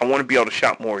I want to be able to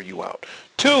shout more of you out.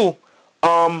 2,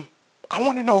 I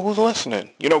want to know who's listening.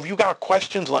 If you got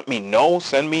questions, let me know.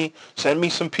 Send me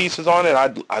some pieces on it.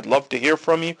 I'd love to hear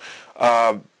from you.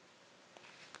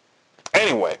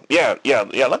 Anyway, yeah.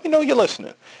 Let me know you're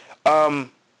listening. And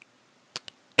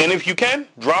if you can,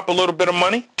 drop a little bit of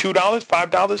money. $2, $5,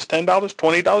 $10,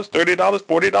 $20, $30,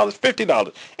 $40,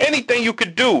 $50. Anything you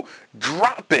could do,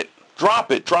 drop it.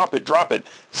 Drop it. CWB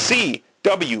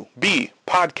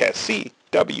Podcast.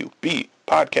 CWB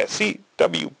Podcast.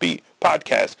 CWB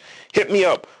Podcast. Hit me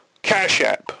up. Cash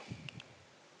App.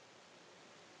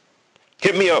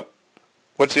 Hit me up.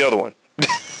 What's the other one?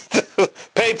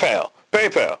 PayPal.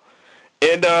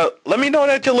 And let me know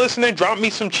that you're listening. Drop me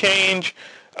some change.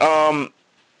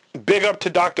 Big up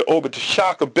to Dr. Oba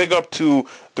Shaka. Big up to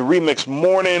the Remix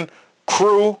Morning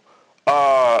crew.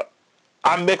 I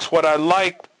Mix What I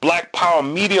Like. Black Power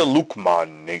Media.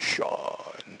 Lukman Nation.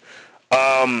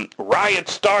 Riot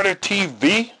Starter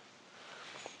TV.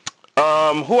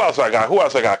 Who else I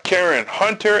got? Karen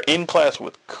Hunter. In Class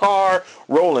with Carr.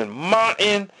 Roland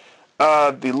Martin.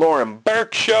 The Lauren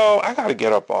Burke Show. I gotta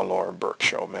get up on Lauren Burke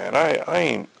Show, man. I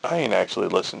ain't actually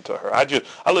listened to her. I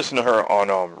listened to her on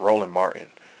Roland Martin.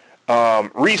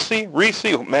 Reese,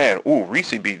 man. Ooh,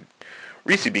 Reese be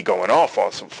going off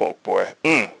on some folk, boy.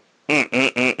 But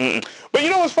you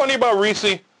know what's funny about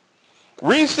Reese?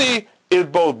 Reese is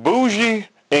both bougie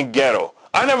and ghetto.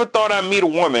 I never thought I'd meet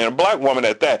a black woman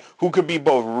at that, who could be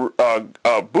both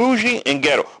bougie and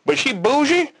ghetto. But she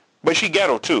bougie But she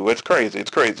ghetto too. It's crazy.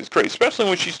 It's crazy. It's crazy. Especially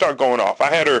when she start going off.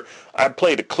 I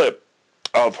played a clip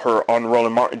of her on the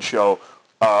Roland Martin show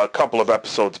a couple of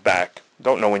episodes back.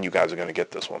 Don't know when you guys are going to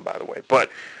get this one, by the way.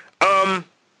 But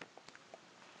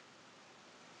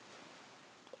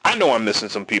I know I'm missing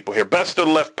some people here. Best of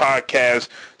the Left podcast,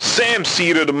 Sam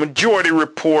Cedar, The Majority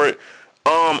Report,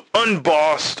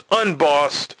 Unbossed,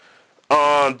 The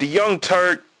Young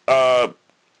Turk. By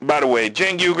the way,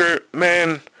 Cenk Uygur,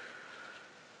 man,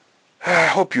 I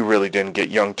hope you really didn't get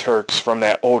Young Turks from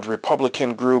that old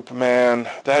Republican group, man.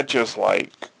 That just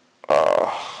like,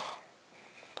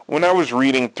 when I was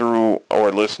reading through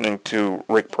or listening to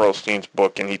Rick Perlstein's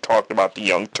book and he talked about the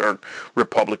Young Turk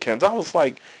Republicans, I was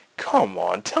like, come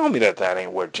on, tell me that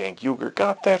ain't where Cenk Uygur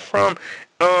got that from.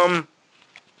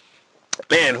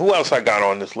 Man, who else I got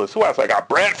on this list? Who else I got?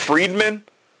 Brad Friedman.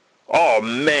 Oh,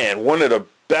 man, one of the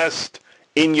best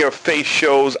in-your-face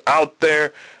shows out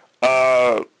there.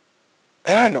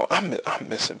 And I know I'm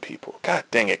missing people. God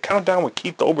dang it. Countdown with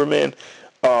Keith Olbermann,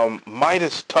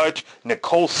 Midas Touch,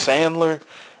 Nicole Sandler.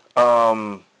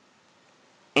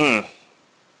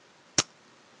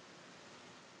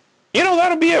 You know,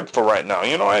 that'll be it for right now.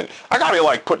 You know, I gotta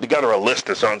like put together a list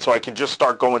or something so I can just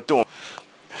start going through them.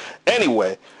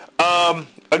 Anyway,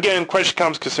 again, question,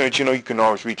 comments, concerns, you know, you can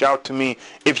always reach out to me.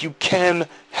 If you can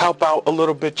help out a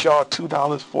little bit, y'all, $2,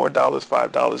 $4,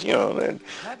 $5, you know, then,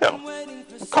 you know,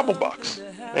 a couple bucks.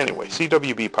 Anyway,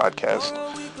 CWB Podcast.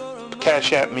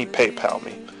 Cash at me, PayPal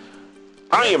me.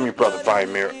 I am your brother,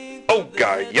 Vladimir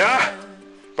Ogaya.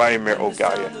 Vladimir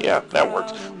Ogaya. Yeah, that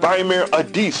works. Vladimir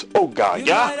Adis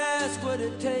Ogaya.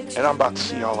 And I'm about to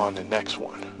see y'all on the next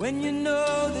one.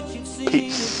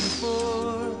 Peace.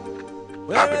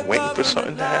 I've been waiting for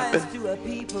something to happen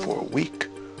for a week,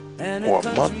 or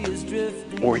a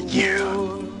month, or a year.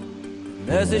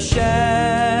 There's a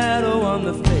shadow on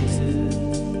the faces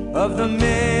of the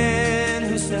men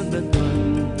who sent the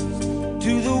guns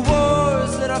to the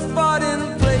wars that are fought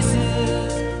in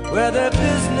places where their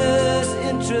business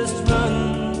interest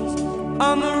runs.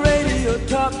 On the radio,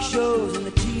 talk shows, and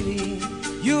the TV,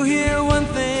 you hear one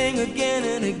thing again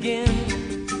and again: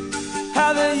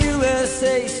 how the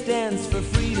USA stands for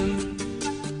freedom,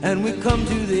 and we come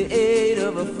to the aid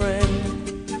of a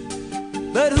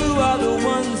friend. But who are the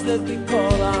ones that we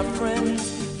call our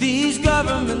friends? These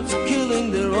governments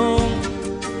killing their own,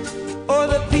 or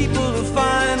the people who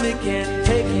finally can't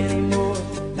take anymore,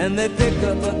 and they pick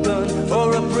up a gun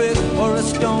or a brick or a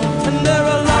stone